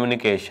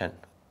 కమ్యూనికేషన్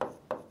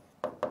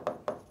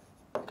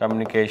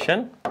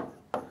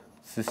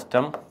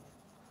సిస్టమ్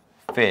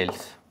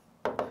ఫెయిల్స్.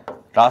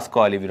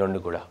 రాసుకోవాలి ఇవి రెండు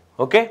కూడా.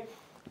 Okay,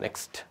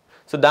 next.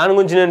 సో దాని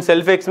గురించి నేను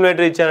సెల్ఫ్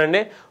ఎక్స్ప్లెనేటరీ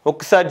ఇచ్చానండి,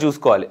 ఒక్కసారి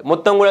చూసుకోవాలి.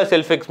 మొత్తం కూడా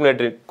సెల్ఫ్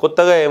ఎక్స్ప్లెనేటరీ,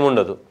 కొత్తగా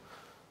ఏముండదు.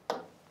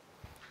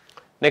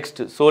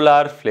 Next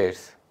solar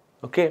flares.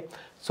 Okay,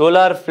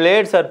 solar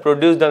flares are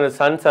produced on the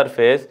sun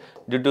surface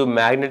due to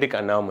magnetic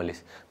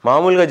anomalies.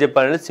 మామూలుగా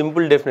చెప్పాలంటే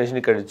సింపుల్ డెఫినేషన్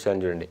ఇక్కడ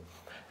ఇచ్చాను చూడండి.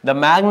 The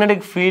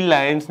magnetic field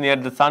lines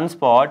near the sun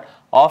spot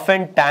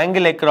often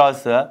tangle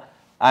across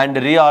and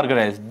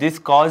reorganize. This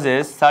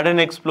causes sudden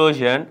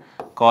explosion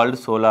called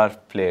solar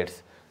flares.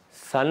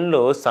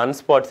 సన్లో sun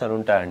spots అని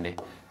ఉంటాయండి.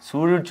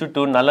 సూర్యుడు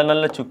చుట్టూ నల్ల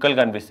నల్ల చుక్కలు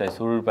కనిపిస్తాయి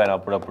సూర్యుడి పైన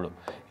అప్పుడప్పుడు.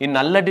 ఈ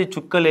నల్లటి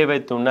చుక్కలు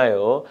ఏవైతే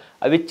ఉన్నాయో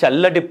అవి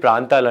చల్లటి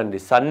ప్రాంతాలండి.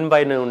 సన్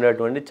పైన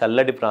ఉండేటువంటి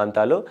చల్లటి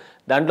ప్రాంతాలు.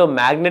 దాంట్లో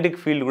మ్యాగ్నెటిక్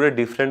ఫీల్డ్ కూడా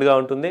డిఫరెంట్గా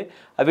ఉంటుంది.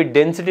 అవి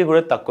డెన్సిటీ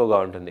కూడా తక్కువగా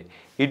ఉంటుంది.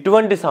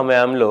 ఇటువంటి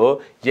సమయంలో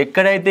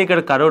ఎక్కడైతే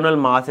ఇక్కడ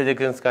కరోనల్ మాస్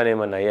ఎజెక్షన్స్ కానీ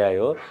ఏమైనా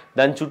అయ్యాయో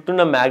దాని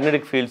చుట్టూన్న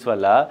మ్యాగ్నెటిక్ ఫీల్డ్స్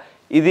వల్ల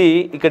ఇది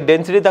ఇక్కడ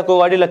డెన్సిటీ తక్కువ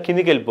వాడి ఇలా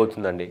కిందికి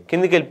వెళ్ళిపోతుందండి.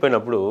 కిందికి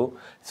వెళ్ళిపోయినప్పుడు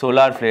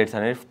సోలార్ ఫ్లేర్స్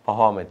అనేవి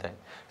పర్ఫామ్ అవుతాయి.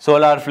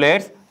 Solar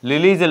flares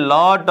release a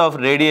lot of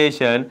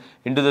radiation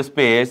into the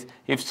space.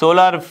 If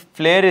solar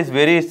flare is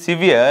very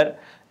severe,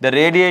 the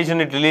radiation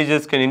it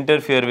releases can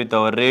interfere with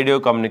our radio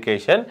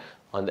communication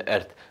on the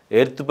earth.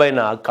 Earth పైన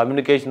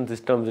communication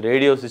systems,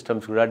 radio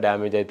systems కూడా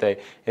damage అవుతాయి.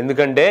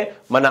 ఎందుకంటే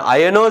మన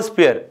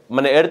ionosphere,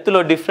 మన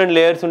ఎర్త్లో different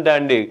layers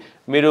ఉంటాయండి.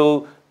 మీరు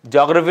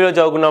జాగ్రఫీలో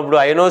చదువుకున్నప్పుడు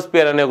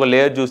ionosphere అనే ఒక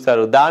లేయర్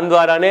చూస్తారు. దాని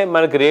ద్వారానే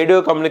మనకి రేడియో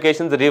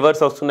కమ్యూనికేషన్స్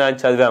రివర్స్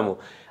వస్తున్నాయని చదివాము.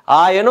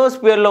 ఆ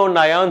అయనోస్పియర్లో ఉన్న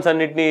అయాన్స్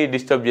అన్నిటినీ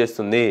డిస్టర్బ్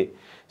చేస్తుంది.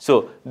 So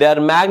they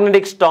are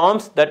magnetic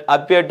storms that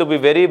appear to be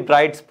very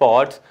bright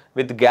spots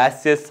with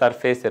gaseous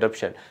surface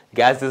eruption.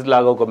 Gases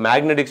లాగా ఒక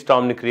మ్యాగ్నెటిక్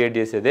స్టార్మ్ని క్రియేట్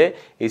చేసేదే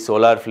ఈ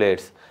solar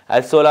flares.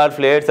 As solar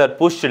flares are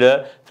pushed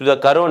through the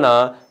corona,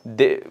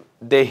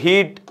 they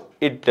heat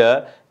it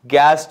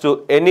gas to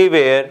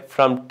anywhere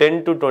from 10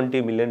 to 20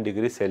 million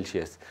degrees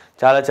Celsius.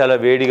 చాలా చాలా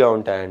వేడిగా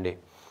ఉంటాయండి.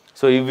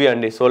 So ఇవి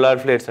అండి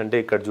సోలార్ ఫ్లేర్స్ అంటే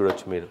ఇక్కడ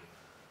చూడొచ్చు మీరు.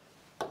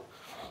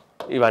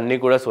 ఇవన్నీ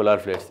కూడా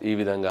సోలార్ ఫ్లేర్స్. ఈ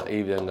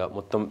విధంగా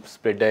మొత్తం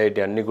స్ప్రెడ్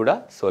అయ్యేటి అన్నీ కూడా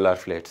సోలార్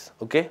ఫ్లేర్స్.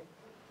 ఓకే,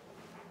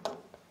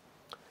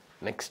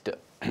 నెక్స్ట్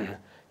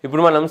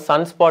ఇప్పుడు మనం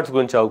సన్ స్పాట్స్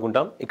గురించి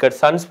చదువుకుంటాం. ఇక్కడ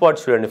సన్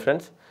స్పాట్స్ చూడండి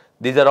friends.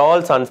 These are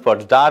all sun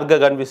spots. డార్క్గా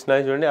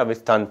కనిపిస్తున్నాయి చూడండి, అవి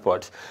సన్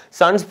స్పాట్స్.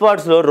 సన్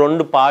స్పాట్స్లో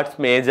రెండు పార్ట్స్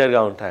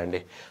మేజర్గా ఉంటాయండి,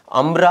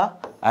 అంబ్రా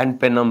అండ్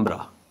పెనంబ్రా.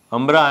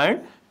 అంబ్రా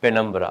అండ్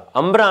పెనంబ్రా.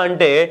 అంబ్రా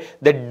అంటే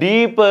the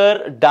deeper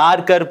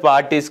darker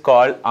part is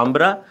called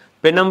అంబ్రా.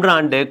 పెనంబ్రా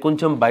అంటే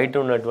కొంచెం బయట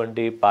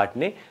ఉన్నటువంటి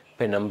పార్ట్ని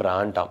పెనంబ్రా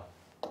అంటాం.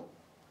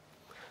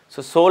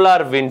 సో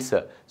సోలార్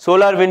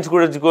విండ్స్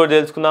గురించి కూడా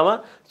తెలుసుకుందామా.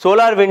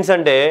 సోలార్ విండ్స్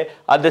అంటే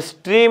are the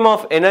stream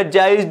of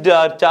energised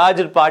are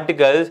charged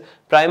particles,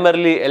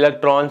 primarily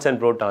electrons and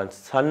protons.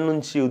 Sun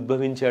నుంచి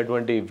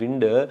ఉద్భవించేటువంటి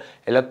విండ్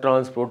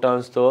ఎలక్ట్రాన్స్,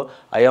 ప్రోటాన్స్తో,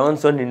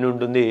 అయాన్స్తో నిండి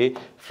ఉంటుంది.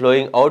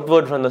 Flowing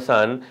outward from the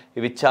sun.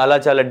 ఇవి చాలా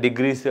చాలా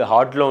డిగ్రీస్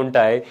హాట్లో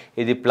ఉంటాయి.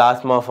 ఇది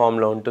ప్లాస్మా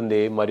ఫామ్లో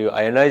ఉంటుంది మరియు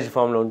అయనైజ్డ్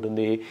ఫామ్లో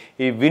ఉంటుంది.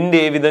 ఈ విండ్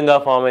ఏ విధంగా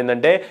ఫామ్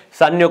అయిందంటే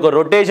సన్ యొక్క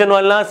రొటేషన్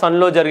వలన,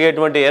 సన్లో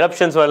జరిగేటువంటి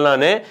ఎరప్షన్స్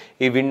వలననే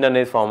ఈ విండ్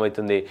అనేది ఫామ్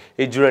అవుతుంది.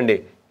 ఇది చూడండి,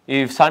 ఈ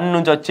సన్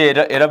నుంచి వచ్చే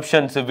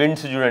ఎరప్షన్స్,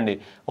 విండ్స్ చూడండి.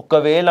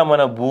 ఒకవేళ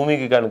మన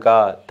భూమికి కనుక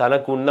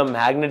తనకున్న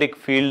మ్యాగ్నెటిక్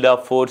ఫీల్డ్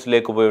ఆఫ్ ఫోర్స్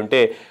లేకపోయి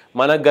ఉంటే,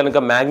 మనకు కనుక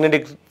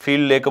మ్యాగ్నెటిక్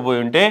ఫీల్డ్ లేకపోయి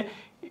ఉంటే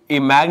ఈ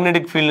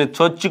మ్యాగ్నెటిక్ ఫీల్డ్ని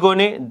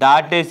చొచ్చుకొని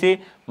దాటేసి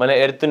మన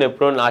ఎర్త్ని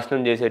ఎప్పుడో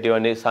నాశనం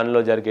చేసేటివన్నీ సన్లో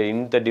జరిగే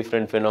ఇంత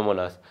డిఫరెంట్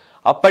ఫెనోమోనాస్.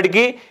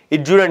 అప్పటికి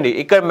ఇది చూడండి,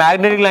 ఇక్కడ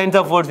మ్యాగ్నెటిక్ లైన్స్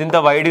ఆఫ్ ఫోర్స్ ఇంత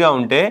వైడ్గా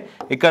ఉంటే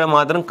ఇక్కడ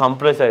మాత్రం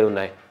కంప్రెస్ అయి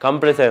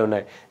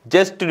ఉన్నాయి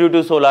just due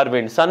to solar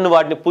wind. Sun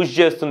వాటిని పుష్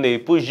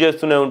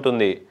చేస్తూనే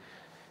ఉంటుంది.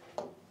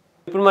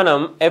 ఇప్పుడు మనం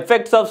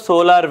ఎఫెక్ట్స్ ఆఫ్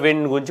సోలార్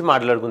విండ్ గురించి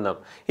మాట్లాడుకుందాం.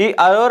 ఈ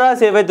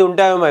అరోరాస్ ఏవైతే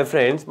ఉంటాయో మై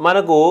ఫ్రెండ్స్,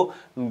 మనకు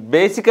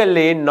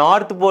బేసికల్లీ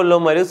నార్త్ పోల్లో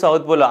మరియు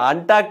సౌత్ పోల్లో,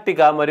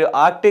 అంటార్క్టికా మరియు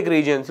ఆర్క్టిక్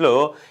రీజియన్స్లో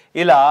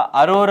ఇలా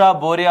అరోరా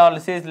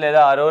బోరియాలిసిస్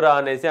లేదా అరోరా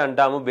అనేసి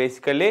అంటాము.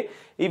 బేసికల్లీ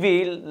ఇవి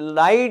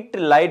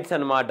లైట్స్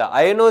అనమాట,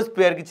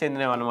 అయనోస్పియర్కి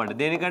చెందినవి అనమాట.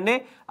 దేనికంటే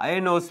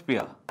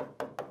ionosphere.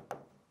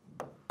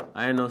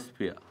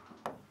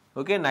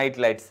 Okay,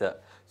 night lights.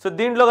 So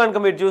దీంట్లో కనుక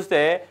మీరు చూస్తే,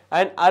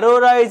 and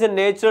Arora is a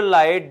natural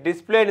light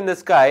displayed in the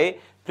sky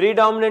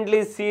predominantly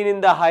seen in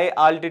the high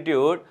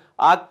altitude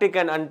Arctic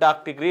and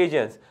Antarctic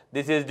regions.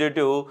 This is due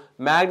to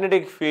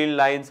magnetic field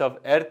lines of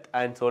earth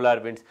and solar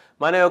winds.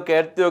 మన యొక్క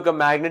earth యొక్క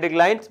magnetic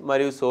lines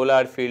మరియు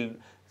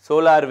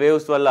solar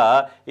waves వల్ల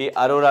ఈ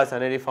Aurora's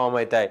అనేది form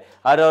అవుతాయి.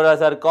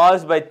 Aurora's are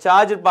caused by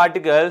charged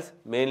particles,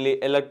 mainly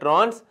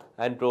electrons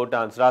and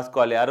protons.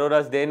 రాసుకోవాలి,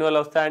 Aurora's దేని వల్ల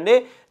వస్తాయండి?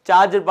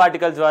 చార్జ్డ్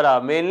పార్టికల్స్ ద్వారా.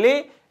 మెయిన్లీ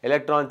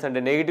ఎలక్ట్రాన్స్ అంటే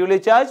నెగిటివ్లీ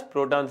చార్జ్,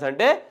 ప్రోటాన్స్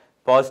అంటే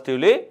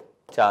positively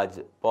charge.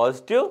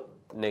 Positive,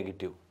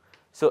 negative.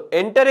 So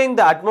entering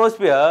the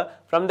atmosphere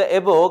from the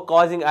above,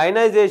 causing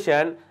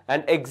ionization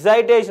and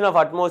excitation of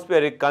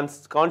atmospheric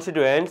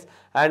constituents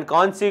and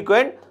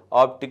consequent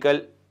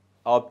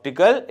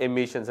optical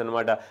emissions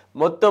అనమాట.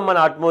 మొత్తం మన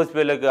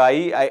అట్మాస్ఫియర్లోకి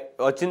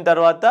వచ్చిన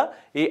తర్వాత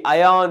ఈ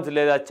అయాన్స్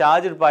లేదా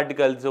చార్జ్డ్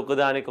పార్టికల్స్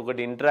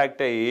ఒకదానికొకటి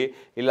ఇంటరాక్ట్ అయ్యి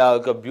ఇలా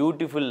ఒక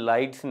బ్యూటిఫుల్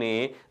లైట్స్ని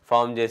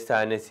ఫామ్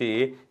చేస్తాయనేసి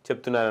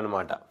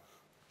చెప్తున్నారనమాట.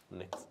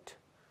 Next,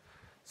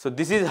 so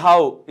this is how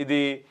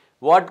ఇది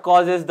వాట్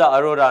కాజెస్ ద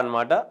అరోరా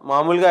అనమాట.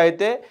 మామూలుగా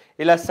అయితే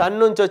ఇలా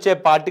సన్ నుంచి వచ్చే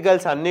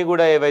పార్టికల్స్ అన్నీ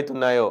కూడా ఏవైతే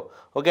ఉన్నాయో,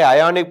 ఓకే,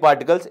 అయానిక్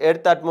పార్టికల్స్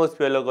ఎర్త్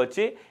అట్మాస్ఫియర్లోకి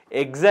వచ్చి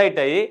ఎగ్జైట్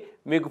అయ్యి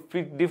మీకు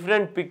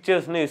డిఫరెంట్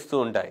పిక్చర్స్ని ఇస్తూ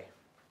ఉంటాయి.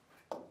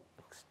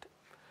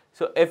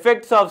 So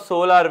effects of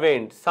solar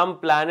wind, some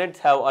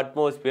planets have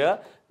atmosphere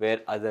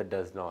wear other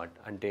does not.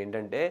 అంటే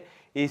ఏంటంటే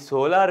ఈ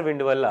సోలార్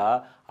విండ్ వల్ల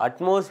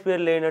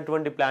అట్మాస్ఫియర్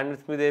లేనటువంటి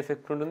ప్లానెట్స్ మీద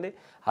ఎఫెక్ట్ ఉంటుంది,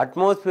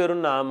 అట్మాస్ఫియర్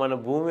ఉన్న మన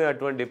భూమి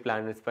అటువంటి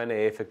ప్లానెట్స్ పైన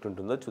ఏ ఎఫెక్ట్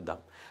ఉంటుందో చూద్దాం.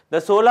 The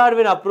solar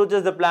wind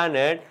approaches the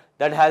planet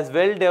that has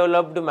well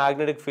developed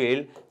magnetic field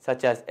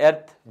such as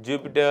Earth,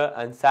 Jupiter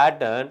and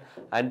Saturn,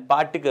 and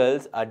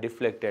particles are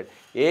deflected.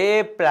 A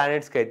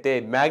planets కి అయితే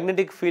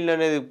మ్యాగ్నెటిక్ ఫీల్డ్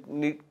అనేది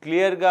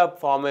క్లియర్గా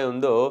ఫామ్ అయి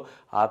ఉందో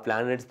ఆ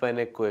ప్లానెట్స్ పైన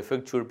ఎక్కువ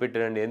ఎఫెక్ట్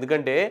చూపెట్టారండి.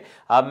 ఎందుకంటే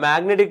ఆ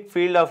మ్యాగ్నెటిక్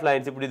ఫీల్డ్ ఆఫ్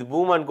లైన్స్, ఇప్పుడు ఇది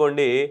భూమి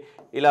అనుకోండి,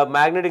 ఇలా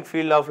మ్యాగ్నెటిక్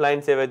ఫీల్డ్ ఆఫ్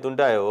లైన్స్ ఏవైతే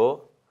ఉంటాయో,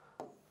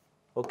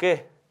 ఓకే,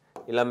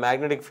 ఇలా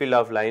మ్యాగ్నెటిక్ ఫీల్డ్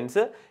ఆఫ్ లైన్స్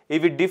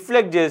ఇవి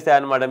డిఫ్లెక్ట్ చేస్తాయి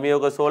అన్నమాట. మీ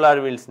యొక్క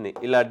సోలార్ విండ్స్ని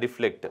ఇలా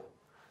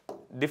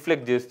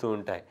డిఫ్లెక్ట్ చేస్తూ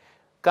ఉంటాయి.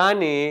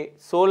 కానీ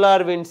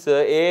సోలార్ విండ్స్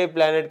ఏ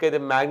ప్లానెట్కి అయితే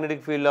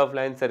మ్యాగ్నెటిక్ ఫీల్డ్ ఆఫ్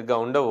లైన్స్ సరిగ్గా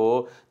ఉండవో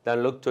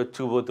దానిలోకి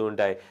చొచ్చుకుపోతూ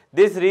ఉంటాయి.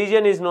 This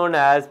region is known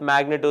as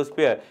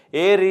మ్యాగ్నెటోస్పియర్.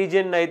 A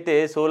region అయితే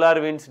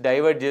సోలార్ విండ్స్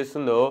డైవర్ట్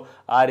చేస్తుందో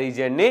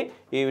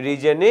ఈ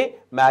రీజియన్ని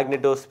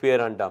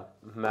మ్యాగ్నెటోస్పియర్ అంటాం.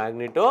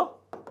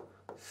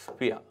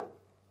 మ్యాగ్నెటోస్పియర్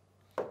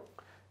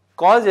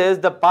causes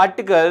the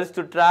particles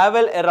to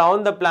travel around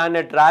the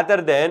planet rather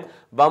than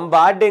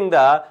bombarding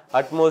the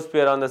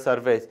atmosphere on the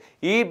surface.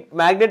 ఈ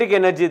magnetic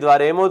energy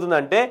ద్వారా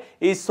ఏమవుతుందంటే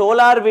ఈ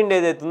సోలార్ విండ్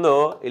ఏదైతుందో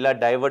ఇలా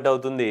డైవర్ట్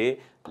అవుతుంది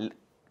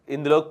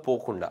ఇందులోకి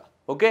పోకుండా.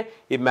 ఓకే,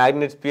 ఈ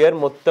మ్యాగ్నెటోస్పియర్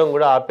మొత్తం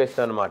కూడా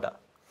ఆపేస్తుంది అనమాట.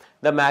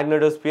 The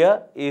మ్యాగ్నెటోస్పియర్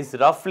is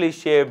రఫ్లీ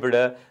shaped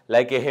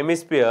like A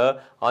hemisphere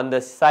on the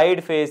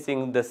side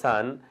facing the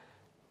sun,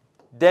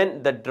 then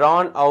the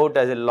drawn out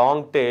as a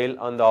long tail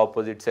on the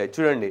opposite side.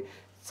 చూడండి,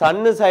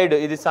 సన్ సైడ్,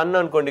 ఇది సన్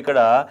అనుకోండి, ఇక్కడ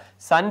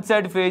సన్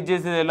సైడ్ ఫేస్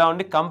చేసేది ఎలా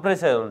ఉంది,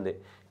 కంప్రెస్ అయి ఉంది.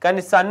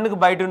 కానీ సన్కి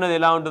బయట ఉన్నది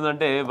ఎలా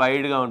ఉంటుందంటే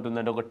వైడ్గా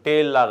ఉంటుందంటే ఒక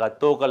టేల్ లాగా,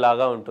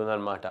 తోకలాగా ఉంటుంది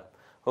అనమాట.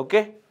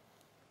 Okay,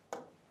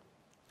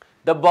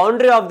 the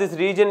boundary of this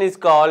reason is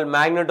called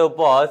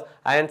magnetopause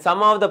and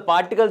some of the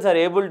particles are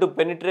able to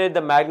penetrate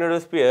the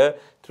magnetosphere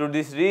through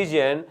this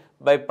region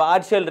by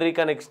partial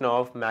reconnection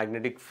of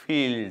magnetic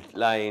field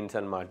lines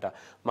అనమాట.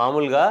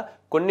 మామూలుగా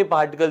కొన్ని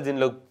పార్టికల్స్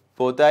దీనిలో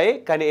పోతాయి,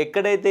 కానీ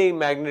ఎక్కడైతే ఈ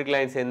magnetic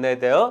lines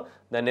ఎందైతాయో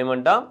దాన్ని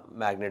ఏమంటాం,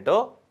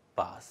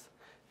 మ్యాగ్నెటోపాస్.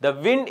 The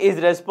wind is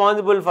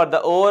responsible for the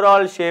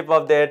overall shape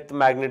of the earth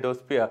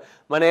మ్యాగ్నెటోస్పియర్.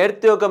 మన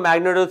ఎర్త్ యొక్క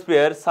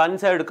మ్యాగ్నెటోస్పియర్ సన్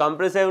సైడ్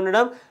కంప్రెస్ అయి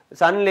ఉండడం,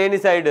 సన్ లేని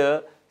సైడ్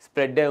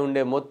స్ప్రెడ్ అయి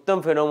ఉండే మొత్తం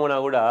ఫెనోమోనా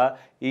కూడా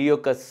ఈ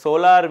యొక్క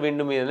సోలార్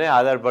విండ్ మీదనే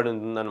ఆధారపడి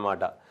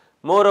ఉంటుందన్నమాట.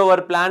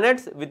 Moreover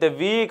planets with a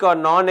week or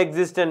non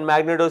existent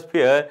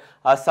మ్యాగ్నెటోస్పియర్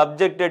are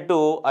subjected to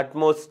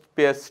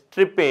atmosphere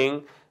stripping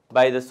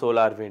by the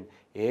solar wind.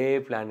 ఏ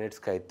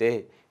ప్లానెట్స్కి అయితే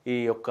ఈ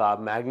యొక్క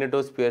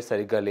మ్యాగ్నెటోస్పియర్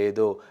సరిగ్గా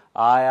లేదో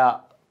ఆయా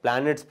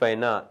ప్లానెట్స్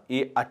పైన ఈ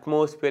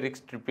అట్మాస్ఫియరిక్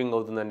స్ట్రిప్పింగ్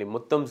అవుతుందండి.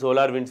 మొత్తం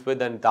సోలార్ విండ్స్ పై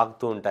దాన్ని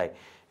తాకుతూ ఉంటాయి.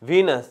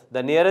 Venus,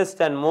 the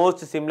nearest and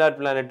most similar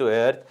planet to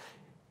earth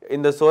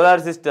in the solar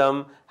system,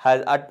 has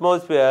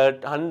atmosphere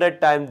 100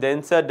 times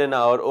denser than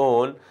our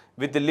own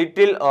with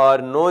little or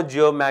no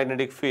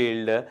geomagnetic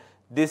field.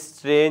 This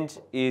range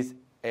is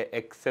an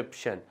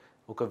exception.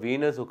 ఒక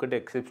Venus ఒకటి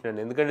exception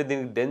అండి, ఎందుకంటే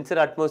దీనికి denser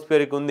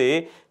అట్మాస్ఫియర్కి ఉంది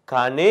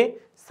కానీ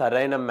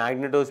సరైన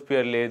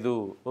మ్యాగ్నెటోస్ఫియర్ లేదు.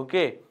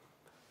 Okay,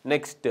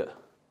 next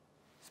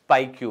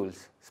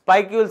స్పైక్యూల్స్.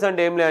 స్పైక్యూల్స్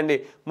అంటే ఏం లేదండి,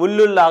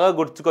 ముళ్ళుల్లాగా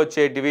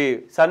గుర్తుకొచ్చేటివి.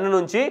 సన్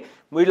నుంచి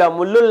ఇలా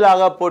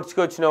ముళ్ళుల్లాగా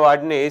పొడుచుకొచ్చిన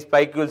వాటిని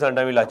స్పైక్యూల్స్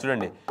అంటాం. ఇలా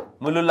చూడండి,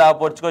 ముళ్ళుల్లాగా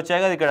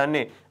పొడుచుకొచ్చాయి కదా ఇక్కడ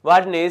అన్ని,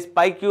 వాటిని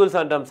స్పైక్యూల్స్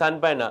అంటాం సన్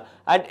పైన.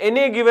 At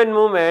any given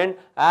moment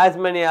as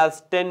many as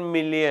 10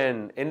 million,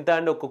 ఎంత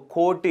అంటే 1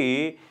 కోటి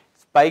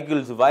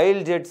స్పైక్యూల్స్,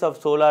 wild jets of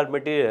solar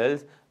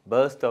materials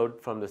burst out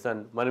from the sun.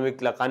 మనం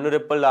ఇట్లా కన్ను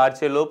రెప్పలు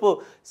ఆర్చేలోపు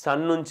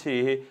సన్ నుంచి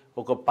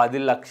 10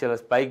 లక్షల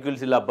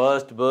స్పైక్యూల్స్ ఇలా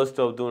బర్స్ట్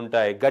అవుతూ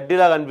ఉంటాయి.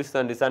 గడ్డిలా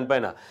కనిపిస్తుంది సన్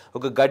పైన,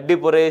 ఒక గడ్డి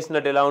పొర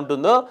వేసినట్టు ఎలా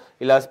ఉంటుందో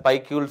ఇలా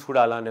స్పైక్యూల్స్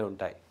కూడా అలానే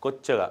ఉంటాయి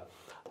కొచ్చగా.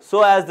 So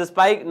as the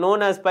known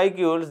as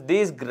spicules,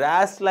 these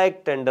grass-like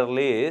tender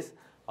layers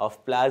of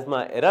plasma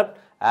erupt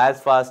as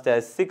fast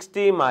as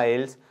 60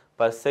 miles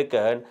per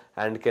second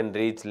and can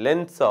reach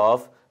lengths of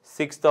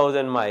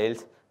 6,000 miles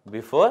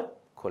before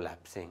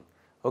collapsing.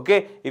 Okay,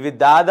 ఇవి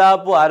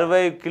దాదాపు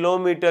 60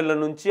 కిలోమీటర్ల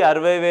నుంచి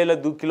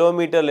 60,000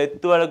 కిలోమీటర్ల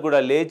ఎత్తు వరకు కూడా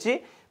లేచి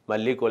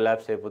మళ్ళీ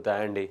కొలాప్స్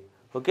అయిపోతాయండి.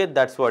 Okay,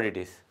 that's what it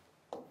is.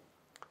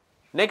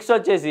 Next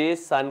వచ్చేసి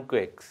సన్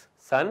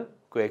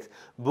క్వేక్స్.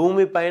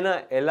 భూమి పైన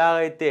ఎలా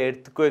అయితే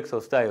ఎర్త్ క్వేక్స్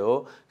వస్తాయో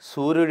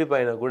సూర్యుడి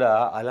పైన కూడా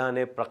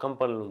అలానే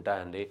ప్రకంపనలు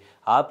ఉంటాయండి.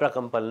 ఆ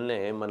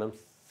ప్రకంపనలనే మనం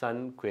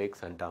సన్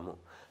క్వేక్స్ అంటాము.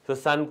 So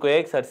sun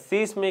quakes are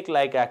seismic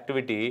like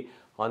activity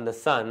on the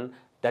sun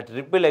that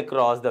ripple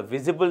across the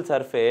visible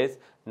surface,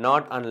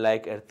 not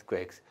unlike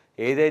earthquakes.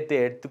 ఏదైతే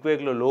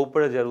ఎర్త్క్వేక్లో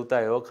లోపల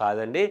జరుగుతాయో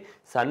కాదండి,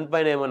 సన్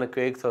పైన ఏమైనా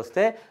క్వేక్స్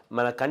వస్తే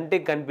మన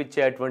కంటికి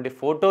కనిపించేటువంటి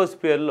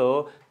ఫోటోస్పియర్లో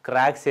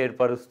క్రాక్స్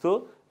ఏర్పరుస్తూ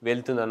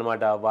వెళ్తుంది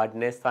అనమాట.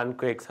 వాటినే సన్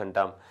క్వేక్స్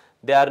అంటాం.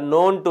 They are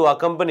known to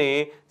accompany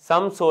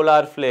some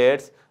solar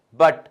flares,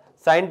 but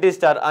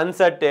scientists are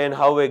uncertain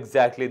how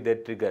exactly they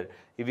trigger.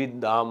 ఇవి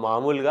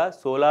మామూలుగా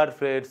సోలార్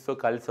ఫ్లేర్స్తో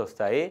కలిసి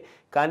వస్తాయి,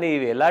 కానీ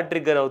ఇవి ఎలా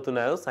ట్రిగ్గర్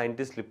అవుతున్నాయో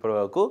సైంటిస్టులు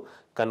ఇప్పటివరకు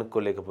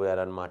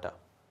కనుక్కోలేకపోయారనమాట.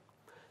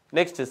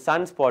 నెక్స్ట్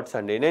సన్ స్పాట్స్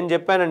అండి. నేను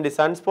చెప్పానండి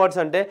సన్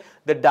స్పాట్స్ అంటే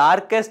ద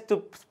డార్కెస్ట్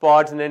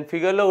స్పాట్స్. నేను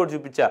ఫిగర్లో కూడా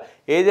చూపించా,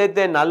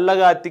 ఏదైతే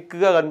నల్లగా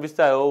థిక్గా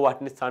కనిపిస్తాయో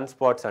వాటిని సన్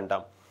స్పాట్స్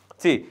అంటాం.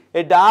 See,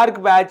 a dark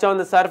patch on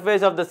the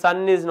surface of the sun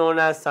is known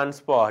as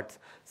sunspots.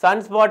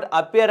 Sunspots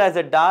appear as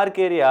a dark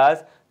areas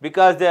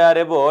because they are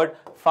about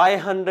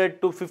 500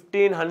 to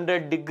 1500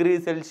 degrees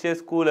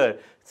Celsius cooler.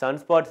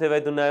 Sunspots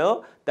ఏవైతే ఉన్నాయో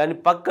దాని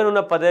పక్కన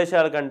ఉన్న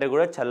ప్రదేశాల కంటే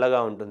కూడా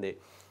చల్లగా ఉంటుంది.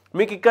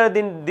 మీకు ఇక్కడ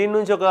దీని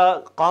నుంచి ఒక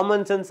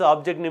కామన్ సెన్స్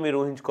ఆబ్జెక్ట్ని మీరు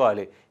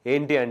ఊహించుకోవాలి.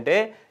 ఏంటి అంటే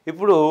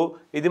ఇప్పుడు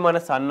ఇది మన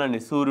సన్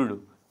అండి, సూర్యుడు.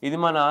 ఇది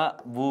మన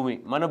భూమి.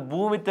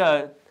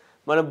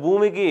 మన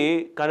భూమికి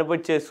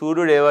కనిపించే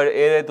సూర్యుడు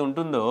ఏదైతే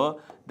ఉంటుందో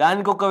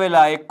దానికి ఒకవేళ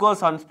ఎక్కువ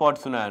సన్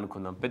స్పాట్స్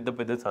ఉన్నాయనుకుందాం, పెద్ద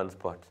పెద్ద సన్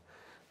స్పాట్స్.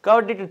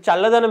 కాబట్టి ఇటు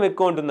చల్లదనం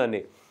ఎక్కువ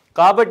ఉంటుందండి.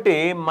 కాబట్టి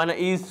మన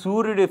ఈ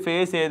సూర్యుడి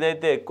ఫేస్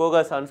ఏదైతే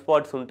ఎక్కువగా సన్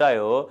స్పాట్స్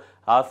ఉంటాయో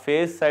ఆ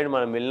ఫేస్ సైడ్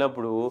మనం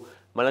వెళ్ళినప్పుడు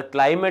మన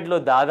క్లైమేట్లో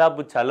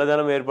దాదాపు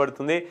చల్లదనం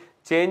ఏర్పడుతుంది,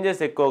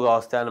 చేంజెస్ ఎక్కువగా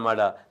వస్తాయి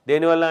అన్నమాట.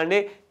 దేనివల్ల అండి?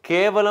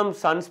 కేవలం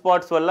సన్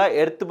స్పాట్స్ వల్ల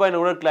ఎర్త్ పైన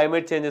కూడా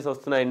క్లైమేట్ చేంజెస్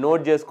వస్తున్నాయి,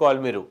 నోట్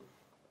చేసుకోవాలి మీరు.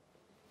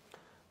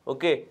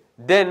 Okay,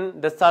 then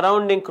the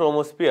surrounding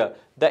chromosphere.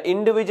 The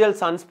individual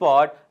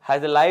sunspot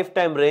has a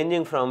lifetime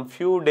ranging from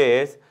few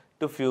days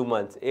to few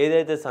months.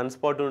 ఏదైతే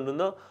సన్స్పాట్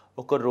ఉంటుందో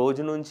ఒక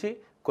రోజు నుంచి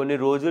కొన్ని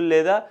రోజులు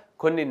లేదా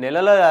కొన్ని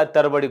నెలల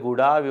తరబడి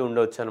కూడా అవి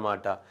ఉండవచ్చు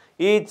అనమాట.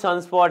 Each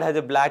సన్స్పాట్ has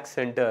a black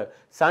centre.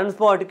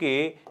 సన్స్పాట్కి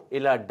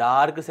ఇలా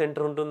డార్క్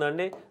సెంటర్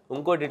ఉంటుందండి,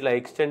 ఇంకోటి ఇట్లా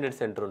ఎక్స్టెండెడ్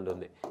సెంటర్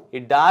ఉంటుంది.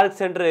 ఈ డార్క్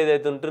సెంటర్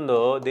ఏదైతే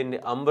ఉంటుందో దీన్ని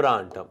అంబ్రా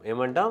అంటాం.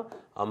 ఏమంటాం?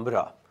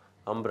 అంబ్రా.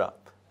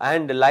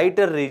 అండ్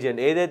లైటర్ రీజన్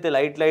ఏదైతే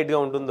లైట్గా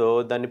ఉంటుందో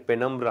దాన్ని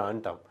పెనంబ్రా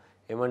అంటాం.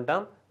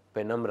 ఏమంటాం?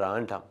 పెనంబ్రా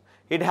అంటాం.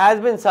 It has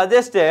been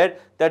suggested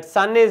that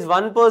sun is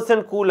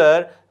 1% cooler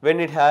when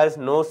it has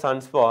no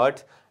sunspots,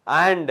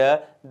 and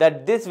that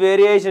this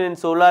variation in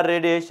solar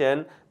radiation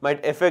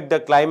might affect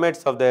the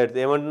climates of the earth.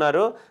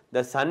 ఏమంటున్నారు?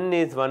 The sun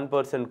is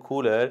 1%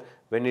 cooler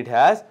when it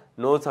has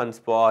no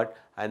sunspot,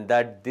 and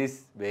that this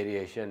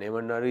variation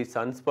ఏమంటున్నారు? ఈ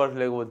sun spot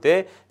లేకపోతే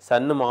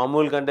sun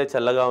మామూలు కంటే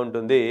చల్లగా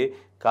ఉంటుంది,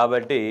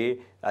 కాబట్టి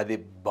అది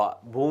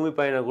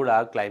భూమిపైన కూడా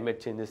క్లైమేట్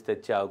చేంజెస్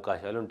తెచ్చే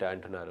అవకాశాలు ఉంటాయి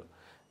అంటున్నారు.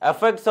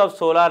 Effects of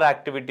solar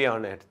activity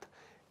on earth.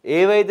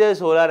 ఏవైతే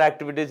సోలార్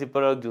యాక్టివిటీస్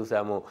ఇప్పటివరకు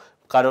చూసామో,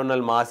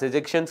 కరోనల్ మాస్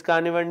ఎజెక్షన్స్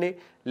కానివ్వండి,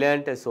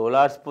 లేదంటే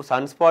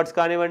సన్ స్పాట్స్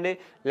కానివ్వండి,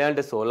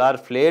 లేదంటే సోలార్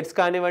ఫ్లేర్స్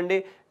కానివ్వండి,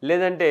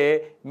 లేదంటే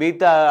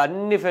మిగతా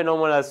అన్ని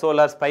ఫెనోమెనా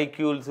సోలార్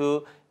స్పైక్యూల్స్,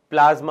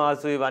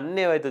 ప్లాస్మాస్,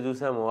 ఇవన్నీ ఏవైతే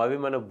చూసామో అవి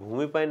మన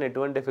భూమిపైన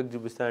ఎటువంటి ఎఫెక్ట్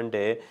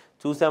చూపిస్తాయంటే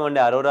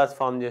చూసామండి, అరోరాస్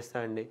ఫామ్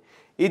చేస్తాయండి.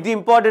 ఇది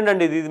ఇంపార్టెంట్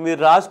అండి, ఇది మీరు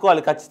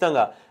రాసుకోవాలి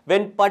ఖచ్చితంగా.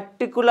 When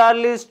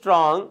particularly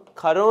strong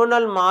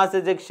coronal mass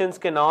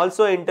ejections can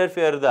also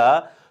interfere the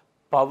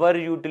power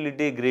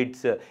utility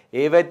grids.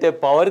 ఏవైతే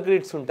పవర్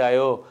గ్రిడ్స్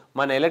ఉంటాయో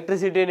మన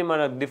ఎలక్ట్రిసిటీని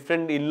మన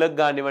డిఫరెంట్ ఇళ్ళకి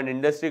కానివ్వండి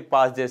ఇండస్ట్రీకి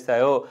పాస్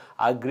చేస్తాయో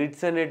ఆ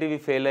గ్రిడ్స్ అనేటివి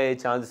ఫెయిల్ అయ్యే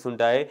ఛాన్సెస్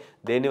ఉంటాయి.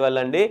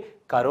 దేనివల్ల అండి?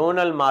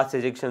 కరోనల్ మాస్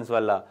ఎజెక్షన్స్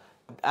వల్ల.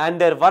 And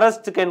their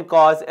worst can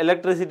cause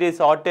electricity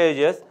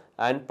shortages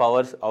and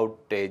power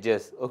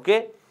outages. Okay,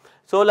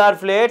 solar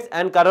flares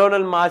and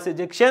coronal mass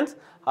ejections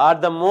are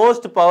the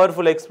most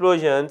powerful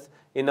explosions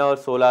in our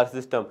solar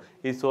system.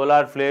 ఈ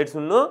solar flares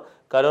ఉన్న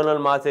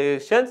coronal mass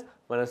ejections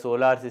మన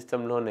solar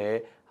సిస్టంలోనే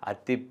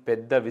అతి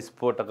పెద్ద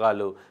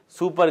విస్ఫోటకాలు.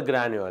 Super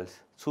granules.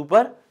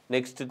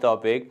 Next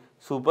topic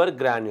super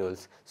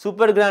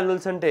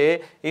granules అంటే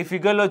ఈ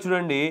ఫిగర్లో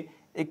చూడండి,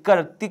 ఇక్కడ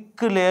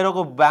thick layer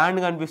ఒక బ్యాండ్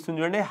కనిపిస్తుంది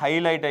చూడండి,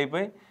 హైలైట్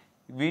అయిపోయి,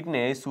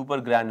 వీటినే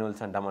సూపర్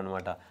గ్రాన్యూల్స్ అంటాం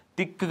అనమాట.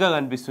 థిక్గా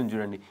కనిపిస్తుంది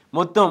చూడండి,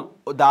 మొత్తం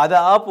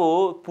దాదాపు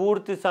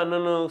పూర్తి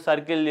సన్నును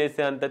సర్కిల్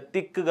చేసే అంత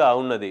థిక్గా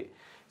ఉన్నది.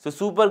 So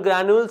super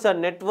granules are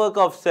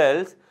network of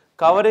cells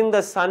covering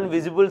the sun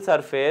visible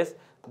surface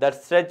that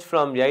stretch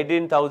from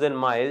 18,000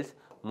 miles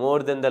more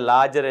than the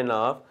larger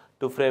enough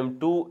to frame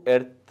two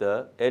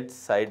earths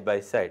side by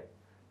side.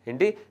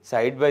 ఏంటి?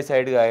 సైడ్ బై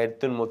సైడ్గా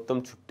ఎర్త్ని మొత్తం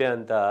చుట్టే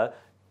అంత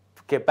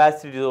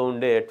కెపాసిటీతో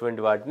ఉండే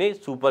ఎటువంటి వాటిని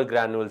సూపర్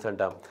గ్రాన్యూల్స్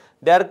అంటాం.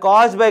 They are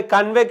caused by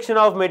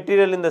convection of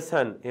material in the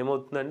sun.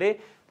 ఏమవుతుందండి?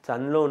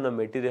 సన్లో ఉన్న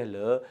మెటీరియల్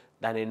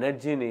దాని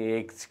ఎనర్జీని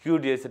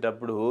ఎగ్జిక్యూట్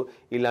చేసేటప్పుడు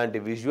ఇలాంటి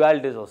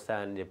విజువాలిటీస్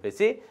వస్తాయని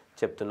చెప్పేసి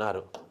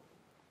చెప్తున్నారు.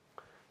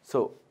 సో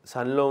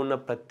సన్లో ఉన్న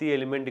ప్రతి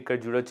ఎలిమెంట్ ఇక్కడ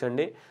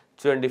చూడొచ్చండి.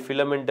 చూడండి,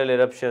 ఫిలమెంటల్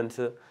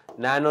eruptions,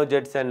 nano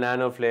jets and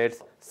nano flares,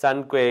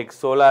 sun quakes,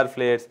 solar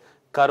flares,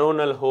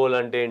 coronal whole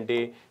అంటే ఏంటి,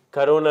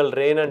 కరోనల్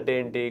రెయిన్ అంటే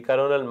ఏంటి,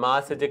 కరోనల్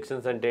మాస్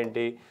ఎజెక్షన్స్ అంటే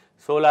ఏంటి,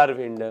 solar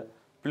wind,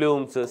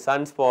 plumes,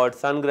 sun spots,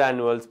 sun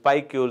granules,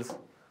 స్పైక్యూల్స్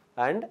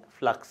and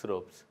flux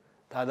ropes.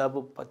 దాదాపు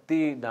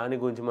ప్రతి దాని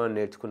గురించి మనం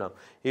నేర్చుకున్నాం.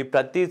 ఈ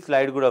ప్రతి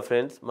స్లైడ్ కూడా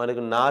ఫ్రెండ్స్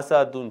మనకు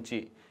నాసా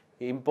నుంచి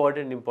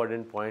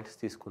ఇంపార్టెంట్ పాయింట్స్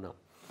తీసుకున్నాం.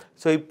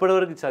 సో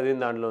ఇప్పటివరకు చదివిన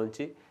దాంట్లో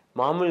నుంచి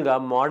మామూలుగా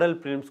మోడల్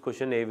ప్రిలిమ్స్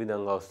క్వశ్చన్ ఏ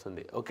విధంగా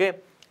వస్తుంది. Okay,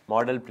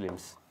 model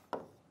prelims.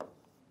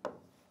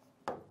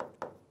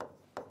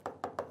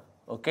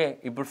 ఓకే,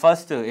 ఇప్పుడు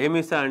ఫస్ట్ ఏమి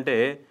ఇస్తా అంటే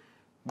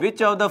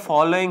which of the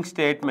following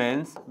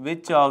statements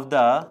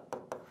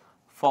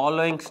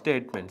following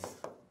statements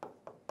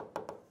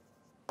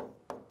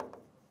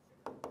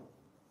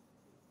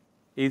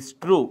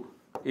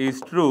is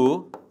true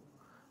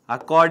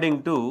according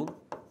to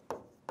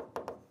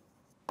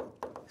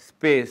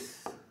space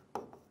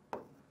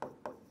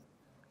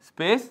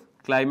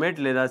climate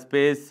లేదా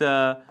space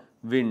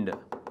wind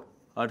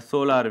or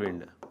solar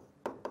wind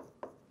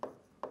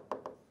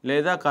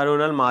లేదా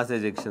కరోనల్ మాస్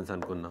ఎజెక్షన్స్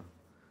అనుకుందాం.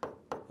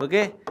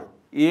 ఓకే,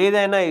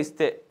 ఏదైనా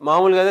ఇస్తే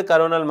మామూలుగా అయితే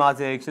కరోనల్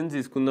మాస్ ఎజెక్షన్స్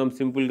తీసుకుందాం,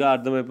 సింపుల్గా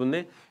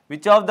అర్థమైపోతుంది.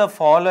 Which of the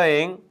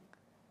following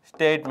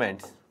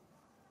statements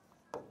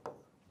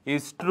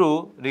is true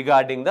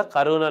regarding the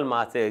coronal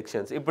mass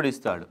ejections. ఇప్పుడు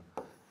ఇస్తాడు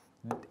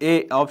ఏ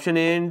ఆప్షన్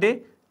ఏంటి,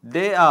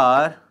 they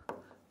are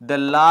the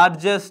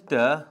largest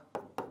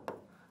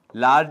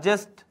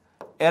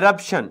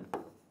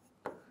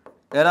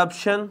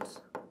eruptions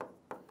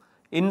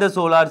in the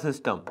solar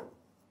system.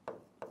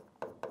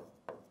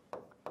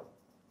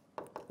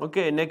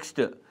 Okay,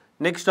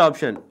 next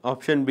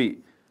option B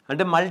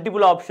అంటే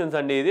మల్టిపుల్ ఆప్షన్స్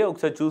అండి, ఇది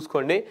ఒకసారి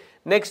చూసుకోండి.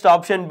 నెక్స్ట్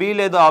ఆప్షన్ బి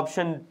లేదా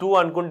option 2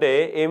 అనుకుంటే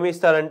ఏమి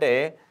ఇస్తారంటే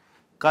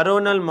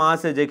coronal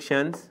mass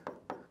ejections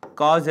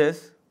causes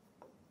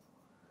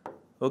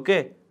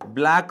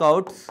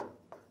blackouts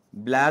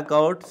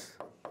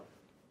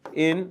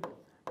in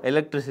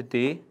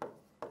electricity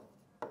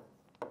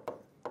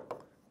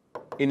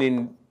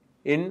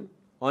in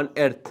on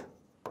earth.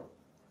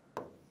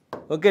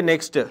 Okay,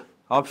 next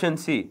option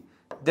C,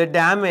 the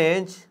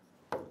damage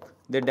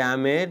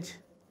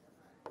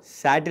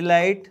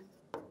satellite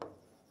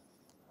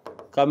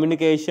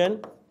communication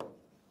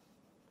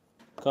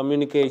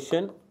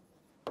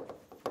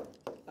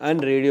and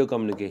radio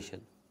communication.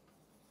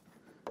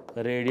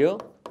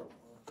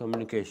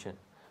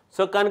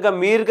 So కనుక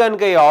మీరు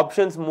కనుక ఈ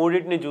ఆప్షన్స్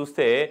మూడింటిని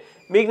చూస్తే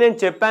మీకు నేను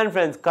చెప్పాను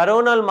ఫ్రెండ్స్,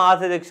 కరోనల్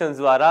మాస్ ఎజెక్షన్స్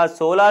ద్వారా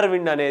సోలార్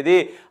విండ్ అనేది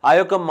ఆ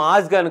యొక్క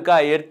మాస్ కనుక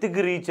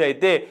ఎర్త్కి రీచ్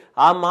అయితే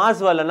ఆ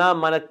మాస్ వలన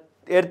మన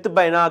ఎర్త్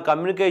పైన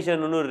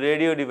కమ్యూనికేషన్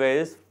రేడియో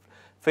డివైజెస్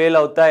ఫెయిల్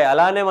అవుతాయి.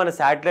 అలానే మన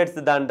శాటిలైట్స్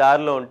దాని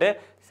దారిలో ఉంటే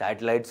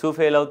శాటిలైట్స్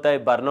ఫెయిల్ అవుతాయి,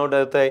 బర్న్అవుట్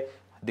అవుతాయి.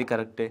 అది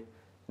కరెక్టే.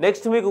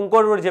 నెక్స్ట్ మీకు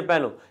ఇంకోటి కూడా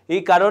చెప్పాను, ఈ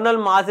కరోనల్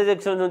మాస్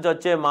ఎజెక్షన్స్ నుంచి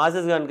వచ్చే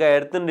మాసెస్ కనుక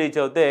ఎర్త్ని రీచ్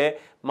అవుతే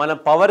మన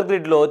పవర్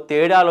గ్రిడ్లో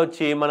తేడాలు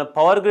వచ్చి మన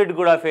పవర్ గ్రిడ్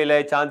కూడా ఫెయిల్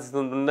అయ్యే ఛాన్సెస్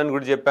ఉంటుందని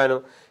కూడా చెప్పాను.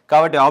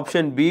 కాబట్టి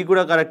ఆప్షన్ బి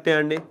కూడా కరెక్టే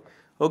అండి.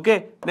 ఓకే,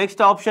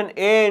 నెక్స్ట్ ఆప్షన్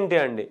ఏ ఏంటి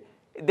అండి,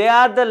 they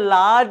are the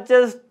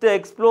largest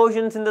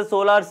explosions in the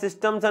solar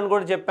systems అని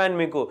కూడా చెప్పాను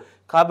మీకు.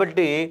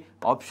 కాబట్టి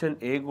ఆప్షన్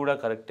ఏ కూడా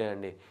కరెక్టే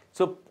అండి.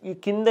 సో ఈ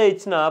కింద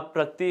ఇచ్చిన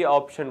ప్రతి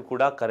ఆప్షన్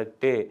కూడా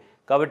కరెక్టే.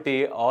 కాబట్టి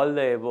ఆల్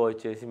ద ఎబో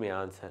వచ్చేసి మీ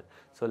answer.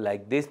 So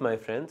like this my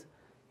friends,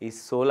 ఈ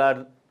సోలార్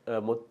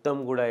మొత్తం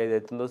కూడా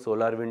ఏదైతుందో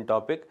సోలార్ విండ్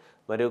టాపిక్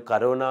మరియు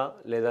కరోనా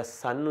లేదా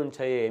సన్ నుంచి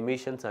అయ్యే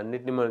ఎమిషన్స్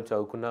అన్నిటిని మనం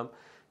చదువుకున్నాం.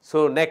 So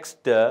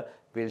next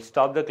will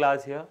stop the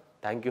class here.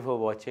 Thank you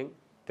for watching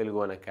Telugu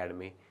one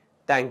academy.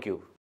 Thank you.